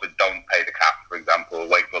 Salford don't pay the cap, for example,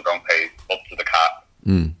 Wakefield don't pay up to the cap.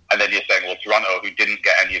 And then you're saying, well, Toronto, who didn't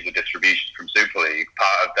get any of the distribution from Super League,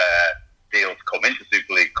 part of their deal to come back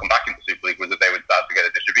into Super League was that they would start to get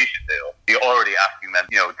a distribution deal. You're already asking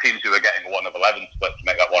them, teams who are getting a 1 of 11 split to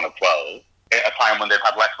make that 1 of 12 at a time when they've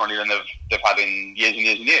had less money than they've had in years and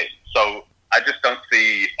years and years. So I just don't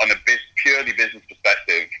see, on a purely business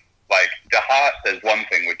perspective, like the heart says one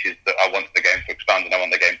thing, which is that I want the game to expand and I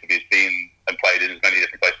want the game to be seen and played in as many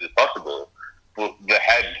different places as possible. But the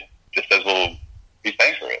head just says, well, who's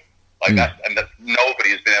paying for it? Like that, and nobody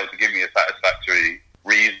has been able to give me a satisfactory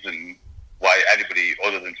reason why anybody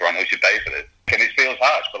other than Toronto should pay for this. And it feels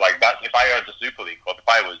harsh, but like that, if I heard the Super League club, if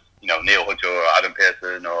I was, Neil Hutcher or Adam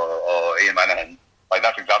Pearson or Ian Manahan, Like,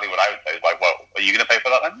 that's exactly what I would say. It's like, well, are you going to pay for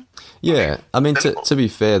that then? Yeah, I mean, to be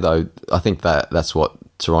fair, though, I think that's what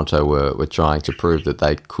Toronto were trying to prove, that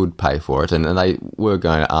they could pay for it, and they were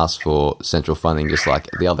going to ask for central funding just like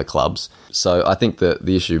the other clubs. So I think that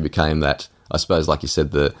the issue became that, I suppose, like you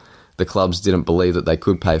said, the clubs didn't believe that they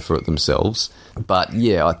could pay for it themselves. But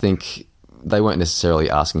yeah, I think they weren't necessarily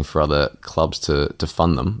asking for other clubs to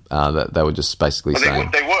fund them. That they were just basically saying...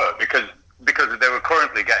 They were, because they were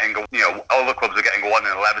currently getting, all the clubs are getting a 1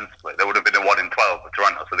 in 11 split. There would have been a 1 in 12 with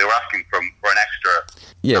Toronto. So they were asking for an extra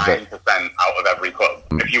 9% out of every club.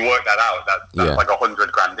 If you work that out, that's like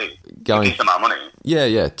 $100,000 each. A decent amount of money.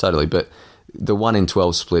 Yeah, totally. But the 1 in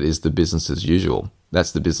 12 split is the business as usual.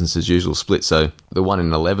 That's the business as usual split. So the 1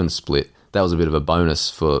 in 11 split, that was a bit of a bonus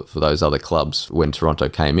for those other clubs when Toronto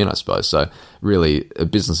came in, I suppose. So really, a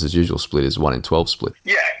business as usual split is 1 in 12 split.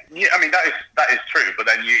 Yeah, I mean, that is true. But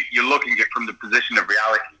then you're looking at it from the position of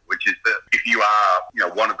reality, which is that if you are,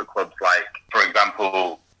 one of the clubs, like, for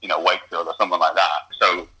example, Wakefield or someone like that.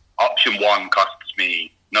 So option 1 costs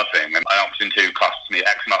me nothing, and option 2 costs me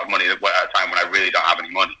X amount of money at a time when I really don't have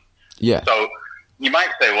any money. Yeah. So you might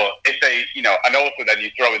say, well, if they, and also then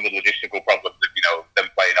you throw in the logistical problems of, them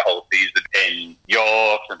playing a whole season in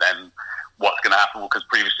York, and then what's going to happen, because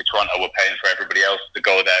previously Toronto were paying for everybody else to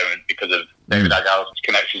go there, and because of David Agal's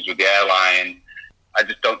connections with the airline, I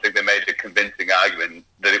just don't think they made a convincing argument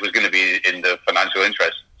that it was going to be in the financial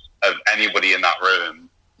interests of anybody in that room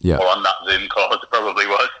or on that Zoom call, it probably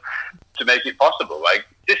was, to make it possible. Like,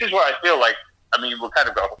 this is where I feel like, I mean, we'll kind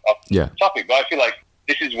of go off topic, but I feel like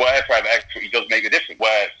this is where private equity does make a difference,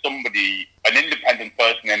 where somebody, an independent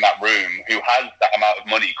person in that room who has that amount of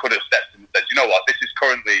money could have stepped in and said, you know what, this is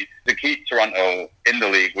currently, to keep Toronto in the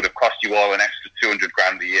league would have cost you all an extra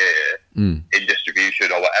 $200,000 a year in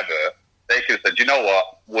distribution or whatever. They could have said, you know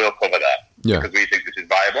what, we'll cover that because we think this is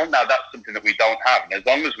viable. Now, that's something that we don't have. And as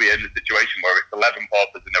long as we're in a situation where it's 11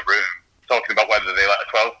 paupers in a room talking about whether they let a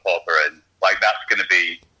 12th pauper in, like, that's going to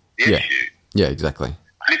be the issue. Yeah, exactly.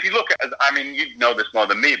 And if you look at, I mean, you know this more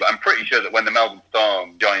than me, but I'm pretty sure that when the Melbourne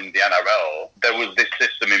Storm joined the NRL, there was this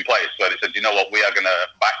system in place where they said, you know what, we are going to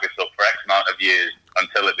back this up for X amount of years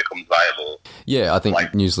until it becomes viable. Yeah, I think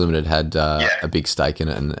News Limited had a big stake in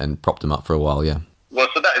it and propped them up for a while, Well,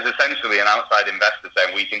 so that is essentially an outside investor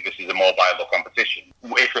saying, we think this is a more viable competition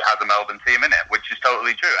if it has a Melbourne team in it, which is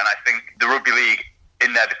totally true. And I think the Rugby League,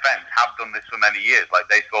 in their defence, have done this for many years. Like,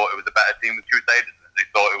 they thought it was a better team with Crusaders, and they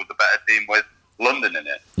thought it was a better team with London in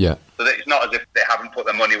it. Yeah. So that it's not as if they haven't put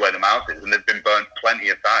their money where their mouth is, and they've been burnt plenty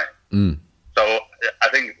of times. So I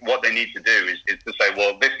think what they need to do is to say,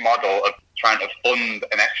 well, this model of trying to fund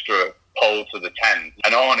an extra pole to the tent,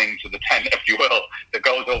 an awning to the tent, if you will, that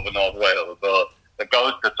goes over North Wales or that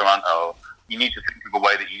goes to Toronto, you need to think of a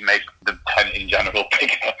way that you make the tent in general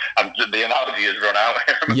bigger. And the analogy has run out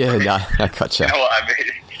here. I gotcha. You know what I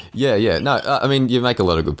mean? Yeah. No, I mean, you make a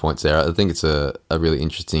lot of good points there. I think it's a really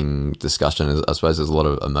interesting discussion. I suppose there's a lot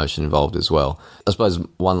of emotion involved as well. I suppose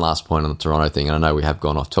one last point on the Toronto thing, and I know we have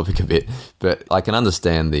gone off topic a bit, but I can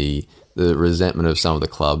understand the resentment of some of the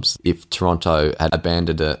clubs if Toronto had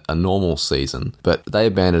abandoned a normal season, but they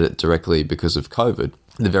abandoned it directly because of COVID.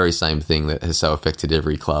 The very same thing that has so affected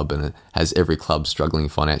every club, and it has every club struggling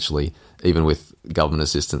financially, even with government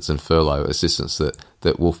assistance and furlough assistance that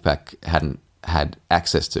Wolfpack hadn't had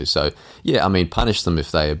access to. So, yeah, I mean, punish them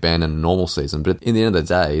if they abandon a normal season, but in the end of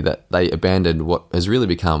the day, that they abandoned what has really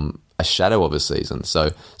become a shadow of a season.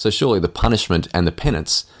 So surely the punishment and the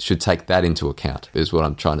penance should take that into account, is what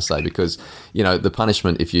I'm trying to say, because, the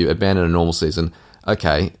punishment, if you abandon a normal season,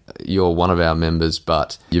 okay, you're one of our members,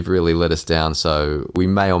 but you've really let us down, so we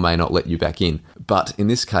may or may not let you back in. But in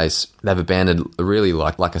this case, they've abandoned really,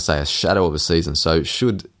 like I say, a shadow of a season. So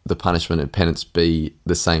should the punishment and penance be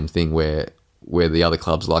the same thing where the other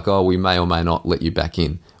clubs are like, oh, we may or may not let you back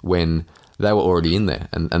in, when they were already in there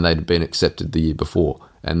and they'd been accepted the year before?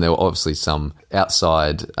 And there were obviously some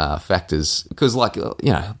outside factors, because,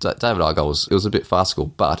 David Argyle was a bit farcical,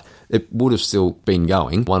 but it would have still been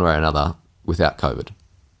going one way or another without COVID.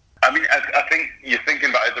 I mean, I think you're thinking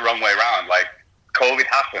about it the wrong way around. Like, COVID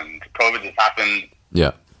happened. COVID has happened.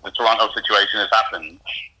 Yeah. The Toronto situation has happened.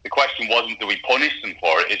 The question wasn't, do we punish them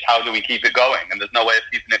for it? It's how do we keep it going? And there's no way of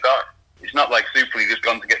keeping it going. It's not like Super League has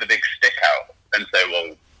gone to get the big stick out and say,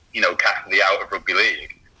 well, cast the out of Rugby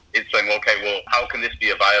League. It's saying, okay, well, how can this be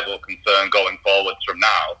a viable concern going forwards from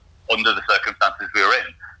now under the circumstances we're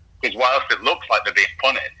in? Because whilst it looks like they're being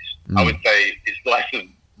punished, I would say it's less of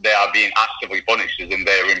they are being actively punished as in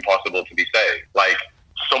they're impossible to be saved. Like,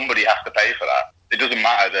 somebody has to pay for that. It doesn't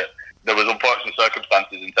matter that there was unfortunate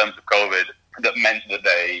circumstances in terms of COVID that meant that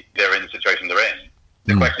they're in the situation they're in.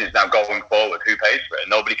 The question is now, going forward, who pays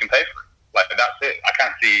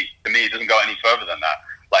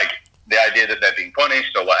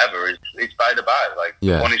punished or whatever, it's by the by. Like,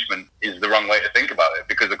 punishment is the wrong way to think about it,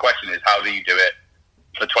 because the question is, how do you do it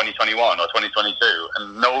for 2021 or 2022?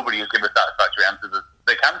 And nobody has given a satisfactory answer that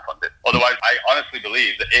they can fund it. Otherwise, I honestly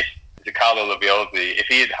believe that if Carlo Laviolzi, if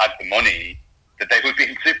he had had the money, that they would be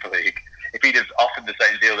in Super League. If he'd have offered the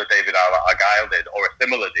same deal that David Argyle did, or a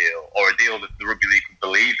similar deal, or a deal that the Rugby League could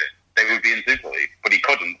believe in, they would be in Super League. But he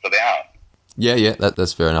couldn't, so they aren't. Yeah,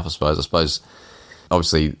 that's fair enough, I suppose.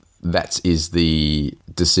 Obviously, that is the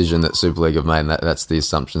decision that Super League have made, and that's the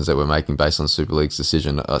assumptions that we're making based on Super League's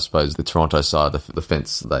decision. I suppose the Toronto side of the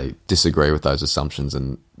fence, they disagree with those assumptions,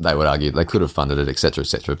 and they would argue they could have funded it, etc.,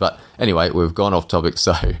 etc. But anyway, we've gone off topic.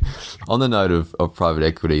 So on the note of private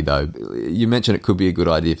equity, though, you mentioned it could be a good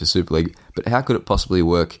idea for Super League, but how could it possibly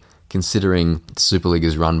work considering Super League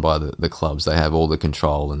is run by the clubs? They have all the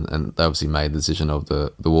control, and they obviously made the decision of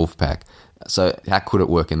the Wolfpack. So how could it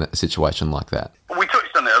work in a situation like that? We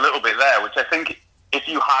touched on it a little bit there, which I think if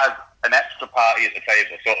you had an extra party at the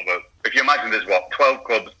table, if you imagine there's 12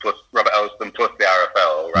 clubs plus Robert Elliston plus the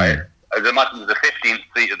RFL, right? As imagine there's a 15th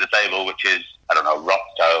seat at the table, which is, I don't know,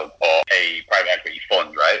 Rothschild or a private equity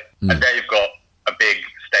fund, right? And they've got a big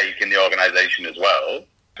stake in the organisation as well.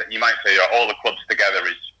 You might say all the clubs together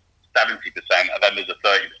is 70%, and then there's a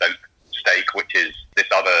 30% stake, which is this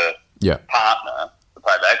other partner, the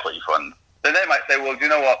private equity fund. Then they might say, well, do you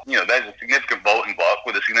know what? There's a significant voting bloc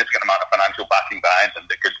with a significant amount of financial backing behind them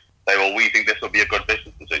that could say, well, we think this will be a good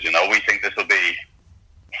business decision, or we think this will be...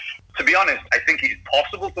 To be honest, I think it's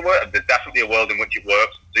possible to work. There's definitely a world in which it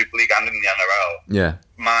works in Super League and in the NRL. Yeah.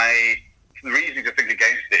 The reason to think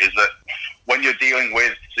against it is that when you're dealing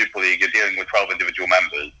with Super League, you're dealing with 12 individual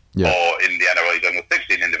members, or in the NRL, you're dealing with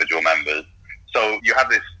 16 individual members. So you have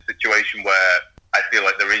this situation where I feel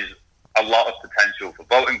like there is a lot of potential for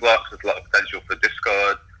voting blocks, there's a lot of potential for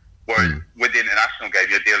discord, whereas with the international game,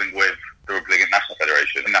 you're dealing with the Rugby League National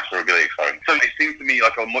Federation, National Rugby League, sorry. So it seems to me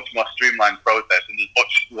like a much more streamlined process, and there's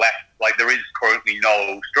much less, like there is currently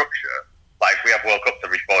no structure. Like we have World Cups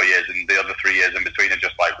every 4 years, and the other 3 years in between are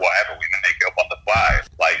just like whatever, we make it up on the fly.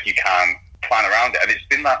 Like you can't plan around it, and it's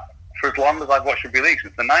been that for as long as I've watched Rugby League,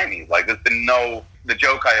 since the 90s. Like there's been the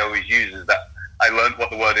joke I always use is that I learned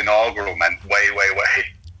what the word inaugural meant way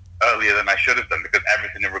earlier than I should have done, because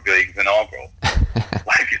everything in Rugby League is inaugural.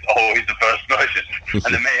 Like it's always the first version,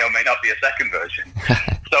 and there may or may not be a second version.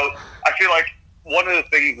 So I feel like one of the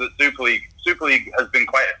things that Super League has been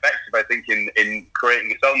quite effective, I think, in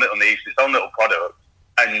creating its own little niche, its own little product,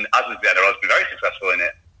 and as is the NRL, has been very successful in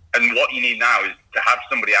it. And what you need now is to have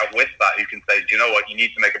somebody out with that who can say, do you know what, you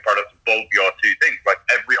need to make a product of both your two things. Like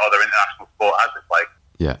every other international sport has it. Like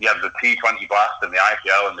you have the T20 Blast and the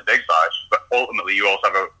IPL and the Big Bash, but ultimately you also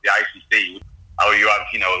have the ICC, or you have,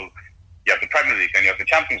 you have the Premier League, and you have the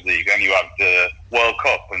Champions League, and you have the World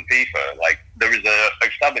Cup and FIFA. Like there is a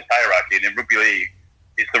established hierarchy, and in Rugby League,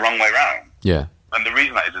 it's the wrong way round. Yeah. And the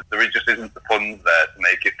reason that is there just isn't the funds there to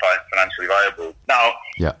make it financially viable. Now,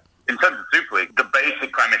 in terms of Super League, the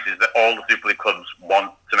basic premise is that all the Super League clubs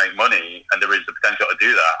want to make money, and there is the potential to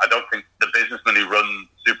do that. I don't think the businessmen who run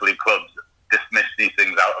Super League clubs dismiss these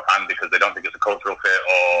things out of hand because they don't think it's a cultural fit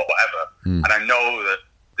or whatever. And I know that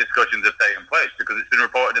discussions have taken place because it's been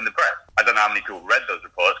reported in the press. I don't know how many people read those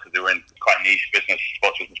reports because they were in quite niche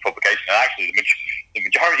sports business publication. And actually, the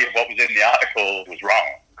majority of what was in the article was wrong.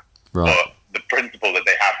 Right. But the principle that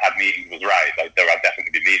they have had meetings was right. Like there have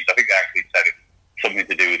definitely been meetings. I think they actually said it's something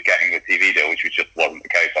to do with getting the TV deal, which just wasn't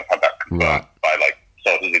the case. I've had that confirmed by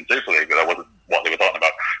sources in Super League, but that wasn't what they were talking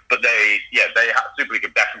about. But Super League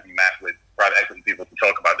have definitely met with private equity people to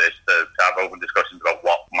talk about this, to have open discussions about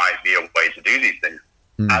what might be a way to do these things.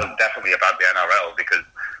 I'll definitely have had the NRL because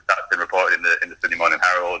that's been reported in the Sydney Morning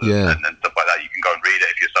Herald and stuff like that. You can go and read it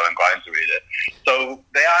if you're so inclined to read it. So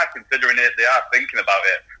they are considering it. They are thinking about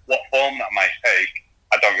it. What form that might take,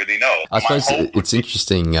 I don't really know. I suppose it's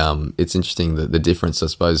interesting. It's interesting the difference. I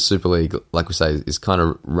suppose Super League, like we say, is kind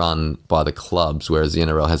of run by the clubs, whereas the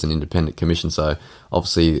NRL has an independent commission. So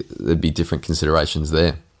obviously there'd be different considerations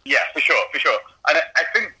there. Yeah, for sure. And I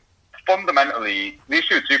think fundamentally the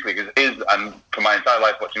issue with Super League is, and for my entire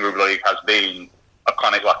life watching Rugby League, has been a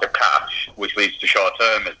chronic lack of cash, which leads to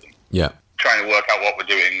short-termism. Yeah. Trying to work out what we're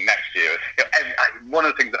doing next year. One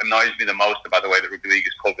of the things that annoys me the most about the way that Rugby League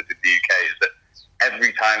is covered in the UK is that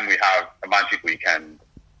every time we have a Magic Weekend,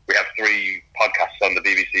 we have 3 podcasts on the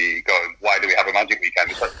BBC going, why do we have a Magic Weekend?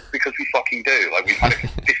 It's like, because we fucking do. Like, we've had it for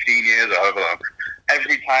 15 years or however long.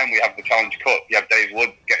 Every time we have the Challenge Cup, you have Dave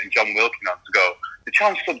Wood getting John Wilkin on to go, the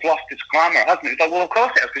Challenge Cup's lost its glamour, hasn't it? It's like, well, of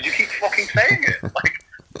course it has, because you keep fucking saying it. Like,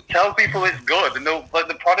 tell people it's good, and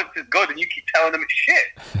the product is good, and you keep telling them it's shit.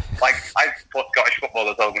 Like, I support Scottish football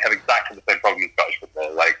as well, and we have exactly the same problem in Scottish football.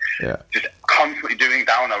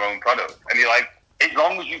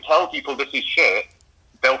 you tell people this is shit,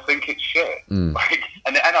 they'll think it's shit. Like,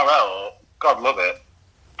 and the NRL, God love it,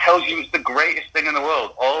 tells you it's the greatest thing in the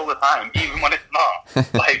world all the time, even when it's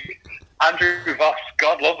not. Like, Andrew Voss,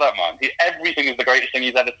 God love that man. Everything is the greatest thing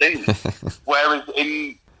he's ever seen. Whereas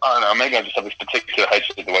I don't know, maybe I just have this particular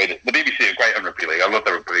hatred of the way that the BBC are great on rugby league. I love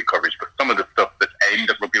the rugby league coverage, but some of the stuff that's aimed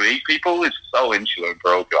at rugby league people is so insular and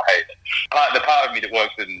parochial. I hate it. The part of me that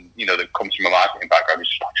works in, that comes from a marketing background is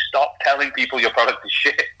just like, stop telling people your product is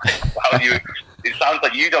shit. It sounds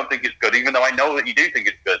like you don't think it's good, even though I know that you do think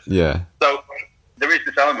it's good. Yeah. So there is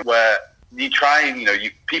this element where you try and,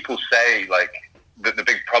 people say, like, the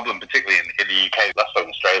big problem, particularly in the UK, less so in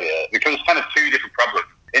Australia, because it's kind of two different problems.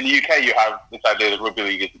 In the UK, you have this idea that rugby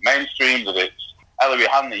league is mainstream, that it's Ellery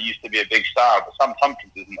Hanley used to be a big star, but Sam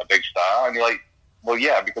Tompkins isn't a big star. And you're like, well,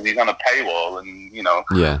 yeah, because he's on a paywall and, you have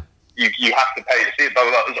to pay to see it, blah,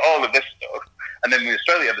 blah, blah. There's all of this stuff. And then in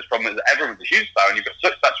Australia, you have this problem that everyone's a huge star and you've got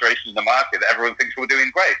such saturation in the market that everyone thinks we're doing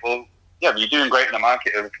great. Well, yeah, but you're doing great in a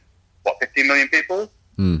market of, 15 million people?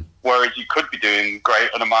 Whereas you could be doing great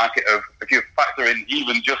on a market of, if you factor in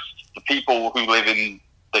even just the people who live in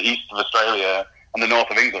the east of Australia and the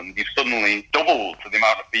north of England, you've suddenly doubled the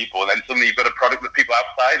amount of people, and then suddenly you've got a product that people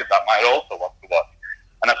outside of that might also want to watch.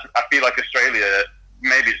 And I feel like Australia,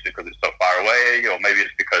 maybe it's because it's so far away, or maybe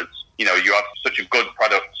it's because, you have such a good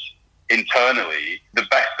product internally. The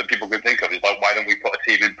best that people can think of is like, why don't we put a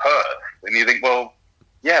team in Perth? And you think, well,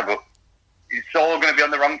 yeah, but it's all going to be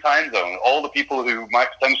on the wrong time zone. All the people who might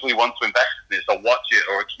potentially want to invest in this or watch it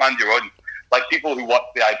or expand your audience, like people who watch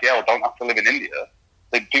the IPL don't have to live in India.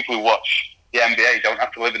 The people who watch the NBA don't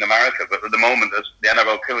have to live in America. But at the moment, the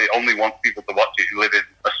NRL clearly only wants people to watch it who live in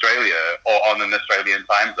Australia or on an Australian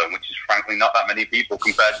time zone, which is frankly not that many people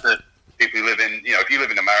compared to people who live in, if you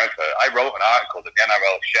live in America. I wrote an article that the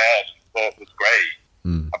NRL shared and thought was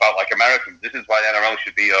great about, like, Americans. This is why the NRL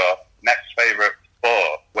should be your next favourite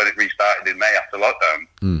sport when it restarted in May after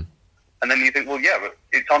lockdown. And then you think, well, yeah, but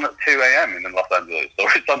it's on at 2 a.m. in Los Angeles, or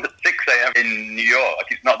it's on at 6 a.m. in New York.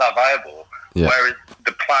 Like, it's not that viable. Yeah. Whereas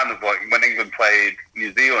the plan of, like, when England played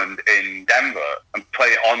New Zealand in Denver and play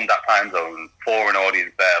it on that time zone for an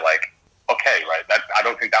audience there, like, okay, right, I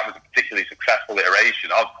don't think that was a particularly successful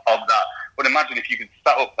iteration of that. But imagine if you could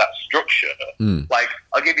set up that structure. Like,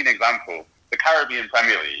 I'll give you an example. The Caribbean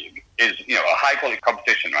Premier League is, a high-quality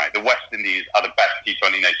competition, right? The West Indies are the best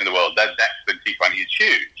T20 nation in the world. Their depth in T20 is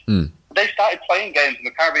huge. They started playing games in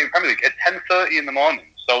the Caribbean Premier League at 10:30 in the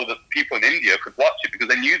morning so that people in India could watch it, because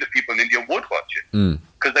they knew that people in India would watch it.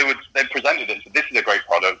 Because they presented it, so this is a great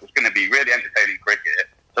product. It's going to be really entertaining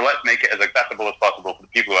cricket. So let's make it as accessible as possible for the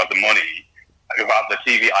people who have the money, who have the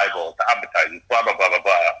TV eyeballs, the advertising, blah, blah, blah, blah,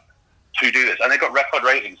 blah, to do this. And they got record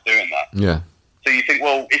ratings doing that. Yeah. So you think,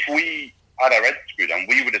 well, if we had our heads screwed on,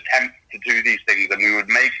 we would attempt to do these things and we would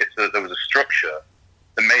make it so that there was a structure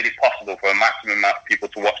that made it possible for a maximum amount of people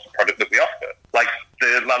to watch the product that we offer. Like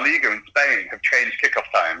the La Liga in Spain have changed kickoff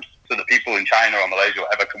times so that people in China or Malaysia or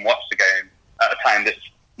whatever can watch the game at a time that's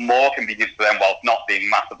more convenient for them whilst not being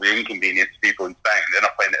massively inconvenient to people in Spain. They're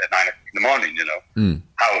not playing it at 9 o'clock in the morning,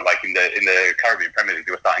 How, like, in the Caribbean Premier League,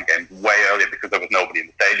 they were starting games way earlier because there was nobody in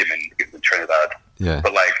the stadium in Trinidad. Yeah.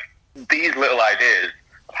 But, like, these little ideas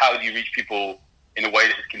of how do you reach people in a way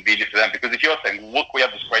that is convenient for them? Because if you're saying, look, we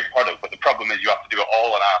have this great product, but the problem is you have to do it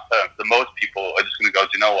all on our terms, then most people are just going to go, do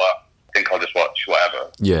you know what? I think I'll just watch whatever.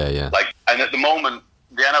 Yeah, yeah. Like, and at the moment,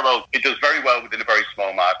 the NRL, it does very well within a very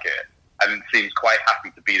small market and seems quite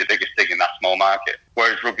happy to be the biggest thing in that small market.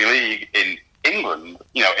 Whereas Rugby League in England,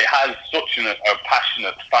 it has such a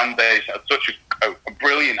passionate fan base, such a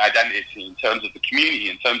brilliant identity in terms of the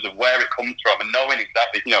community, in terms of where it comes from, and knowing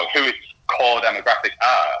exactly, who its core demographics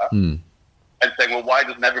are, and saying, well, why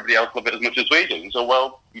doesn't everybody else love it as much as we do? So,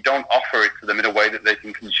 well, you don't offer it to them in a way that they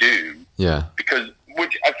can consume. Yeah. Because,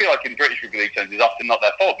 which I feel like in British Rugby League terms is often not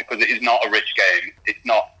their fault, because it is not a rich game. It's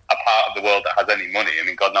not a part of the world that has any money. I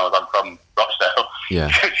mean, God knows I'm from Rochdale,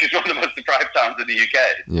 which is one of the most deprived towns in the UK.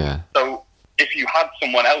 Yeah. So if you had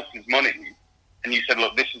someone else's money and you said,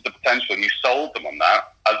 look, this is the potential, and you sold them on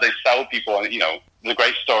that, as they sell people on, the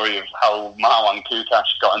great story of how Marwan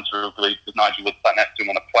Kukash got into Rugby League because Nigel was sat next to him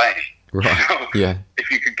on a plane. Right. So yeah.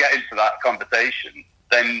 If you could get into that conversation,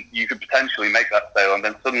 then you could potentially make that sale, and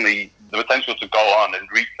then suddenly the potential to go on and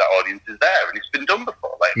reach that audience is there, and it's been done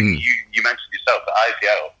before. Like you mentioned yourself, the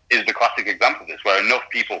IPL is the classic example of this, where enough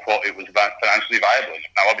people thought it was financially viable.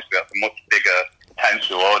 Now, obviously, that's a much bigger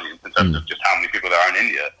potential audience in terms of just how many people there are in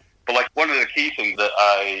India. But like one of the key things that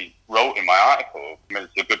I wrote in my article,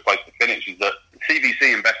 it's a good place to finish, is that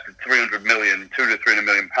CBC invested 200 to 300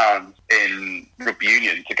 million pounds in rugby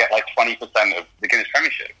union to get like 20% of the Guinness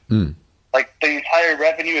Premiership. Like, the entire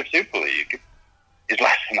revenue of Super League is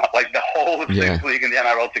less than that. Like, the whole of Super League and the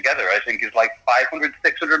NRL together, I think, is like 500,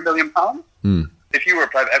 600 million pounds. If you were a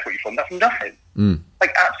private equity fund, that's nothing.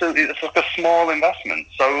 Like, absolutely, it's like a small investment.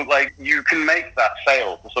 So, like, you can make that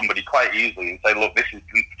sale to somebody quite easily and say, look, this is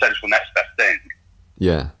the potential next best thing.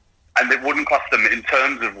 Yeah. And it wouldn't cost them, in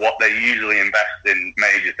terms of what they usually invest in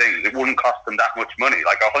major things, it wouldn't cost them that much money.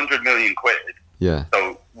 Like 100 million quid. Yeah.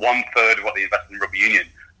 So 1/3 of what they invest in rugby union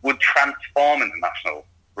would transform into National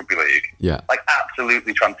Rugby League. Yeah. Like,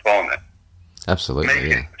 absolutely transform it. Absolutely.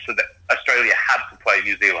 Make it so that Australia had to play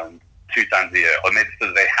New Zealand 2 times a year, or maybe so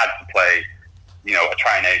that they had to play, you know, a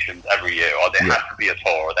Tri-Nations every year, or they had to be a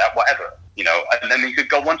tour, or that, whatever. You know, and then you could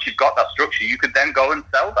go, once you've got that structure, you could then go and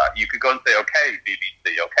sell that. You could go and say, okay,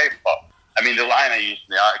 BBC, okay, Fox. I mean, the line I used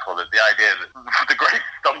in the article is the idea that the great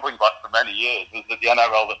stumbling block for many years was that the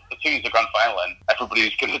NRL, that as soon as the grand final ends,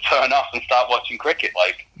 everybody's going to turn off and start watching cricket.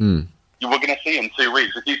 Like, you were going to see in 2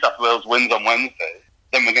 weeks, if New South Wales wins on Wednesday,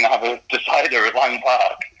 then we're going to have a decider at Lang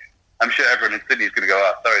Park. I'm sure everyone in Sydney is going to go,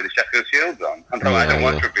 oh, sorry, the Sheffield Shield's on. I don't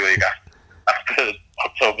watch rugby league after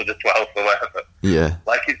October the 12th or whatever. Yeah.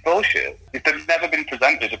 Like, it's bullshit. If they've never been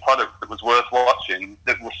presented a product that was worth watching,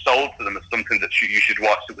 that was sold to them as something that you should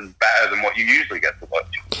watch that was better than what you usually get to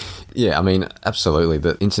watch. Yeah, I mean, absolutely.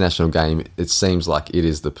 The international game, it seems like it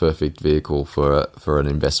is the perfect vehicle for an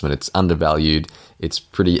investment. It's undervalued, it's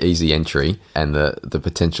pretty easy entry, and the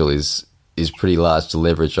potential is pretty large to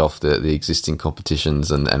leverage off the existing competitions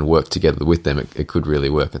and work together with them. It could really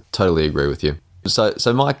work. I totally agree with you. So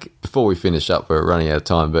Mike, before we finish up, we're running out of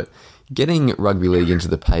time, but getting rugby league into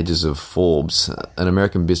the pages of Forbes, an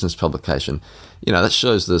American business publication, you know, that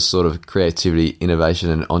shows the sort of creativity, innovation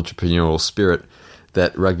and entrepreneurial spirit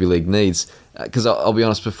that rugby league needs. Because I'll be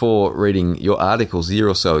honest, before reading your articles a year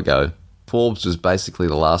or so ago, Forbes was basically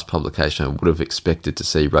the last publication I would have expected to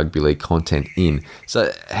see rugby league content in.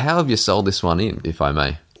 So how have you sold this one in, if I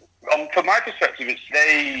may? From my perspective,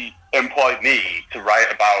 they employed me to write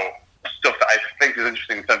about stuff that I think is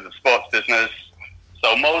interesting in terms of sports business.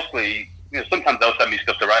 So mostly, you know, sometimes they'll send me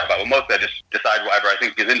stuff to write about, but mostly I just decide whatever I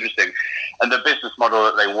think is interesting. And the business model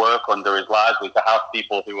that they work under is largely to have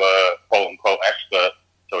people who are quote-unquote experts.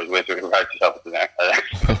 It's always weird to write yourself as an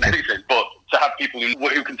expert in anything, but to have people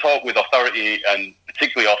who can talk with authority and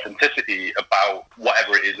particularly authenticity about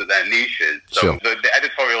whatever it is that their niche is. So the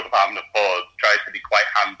editorial department of Forbes tries to be quite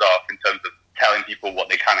hands-off in terms of telling people what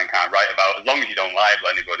they can and can't write about. As long as you don't libel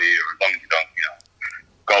anybody, or as long as you don't, you know,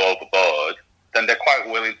 go overboard, then they're quite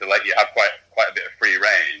willing to let you have quite a bit of free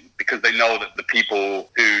reign, because they know that the people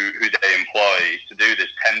who they employ to do this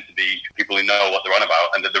tend to be people who know what they're on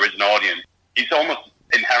about, and that there is an audience. It's almost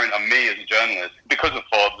inherent on me as a journalist, because of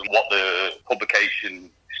Forbes and what the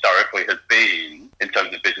publication historically has been in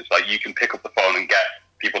terms of business. Like, you can pick up the phone and get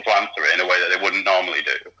people to answer it in a way that they wouldn't normally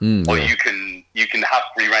do. Or you can have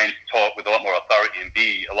free reign to talk with a lot more authority and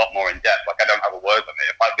be a lot more in depth. Like, I don't have a word limit.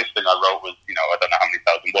 If this thing I wrote was, you know, I don't know how many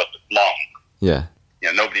thousand words, it's long. Yeah.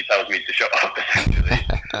 You know, nobody tells me to shut up, essentially.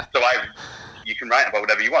 So you can write about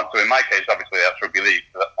whatever you want. So in my case, obviously, that's rugby league.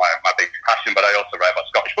 So that's my big passion. But I also write about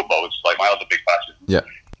Scottish football, which is like my other big passion. Yeah.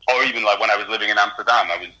 Or even like when I was living in Amsterdam,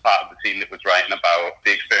 I was part of the team that was writing about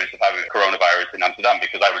the experience of having coronavirus in Amsterdam,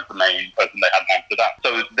 because I was the main person they had in Amsterdam. So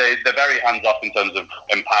they're very hands-off in terms of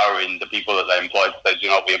empowering the people that they employ to say, you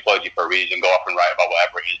know, we employed you for a reason, go off and write about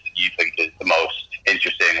whatever it is that you think is the most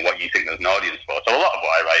interesting and what you think there's an audience for. So a lot of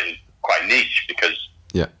what I write is quite niche, because,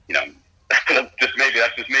 you know, maybe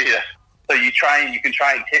that's just me. So you can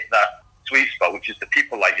try and hit that sweet spot, which is the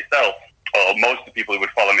people like yourself, or most of the people who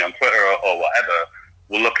would follow me on Twitter or whatever,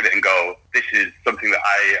 will look at it and go, this is something that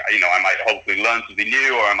I might hopefully learn something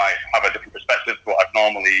new, or I might have a different perspective to what I've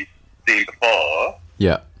normally seen before.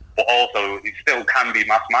 Yeah. But also, it still can be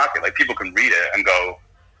mass market. Like, people can read it and go,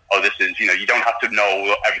 oh, this is, you know, you don't have to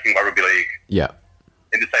know everything about rugby league. Yeah.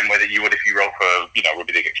 In the same way that you would if you wrote for, you know,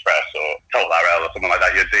 Rugby League Express or Total RL or something like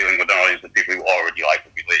that. You're dealing with an audience of people who already like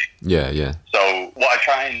rugby league. Yeah, yeah. So what I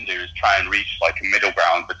try and do is try and reach like a middle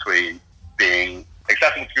ground between being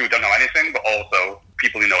accessible to people who don't know anything, but also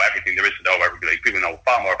people who know everything there is to know about rugby league. People who know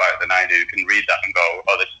far more about it than I do can read that and go,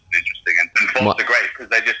 oh, this is interesting. And Forbes are great,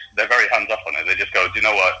 because they're very hands-off on it. They just go, do you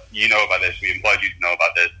know what? You know about this. We employed you to know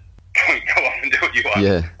about this. Go off and do what you want.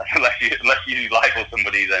 Yeah. Unless you libel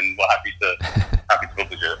somebody, then we're happy to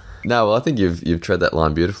publish it. No, well, I think you've tread that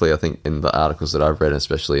line beautifully. I think in the articles that I've read,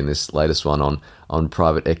 especially in this latest one on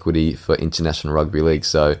private equity for international rugby league.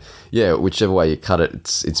 So yeah, whichever way you cut it,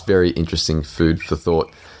 it's very interesting food for thought.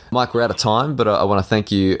 Mike, we're out of time, but I want to thank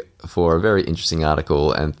you for a very interesting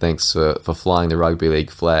article, and thanks for flying the rugby league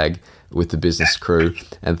flag with the business crew,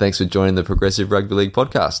 and thanks for joining the Progressive Rugby League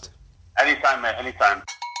podcast. Anytime, mate, anytime.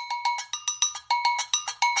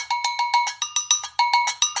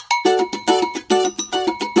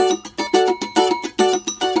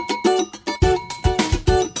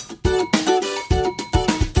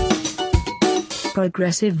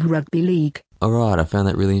 Progressive Rugby League. Alright, I found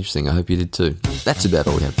that really interesting. I hope you did too. That's about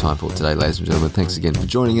all we have time for today, ladies and gentlemen. Thanks again for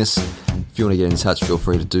joining us. If you want to get in touch, feel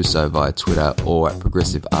free to do so via Twitter or at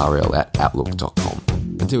progressiverl@outlook.com.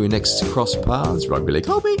 Until we next cross paths, Rugby League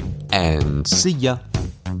hobby, and see ya.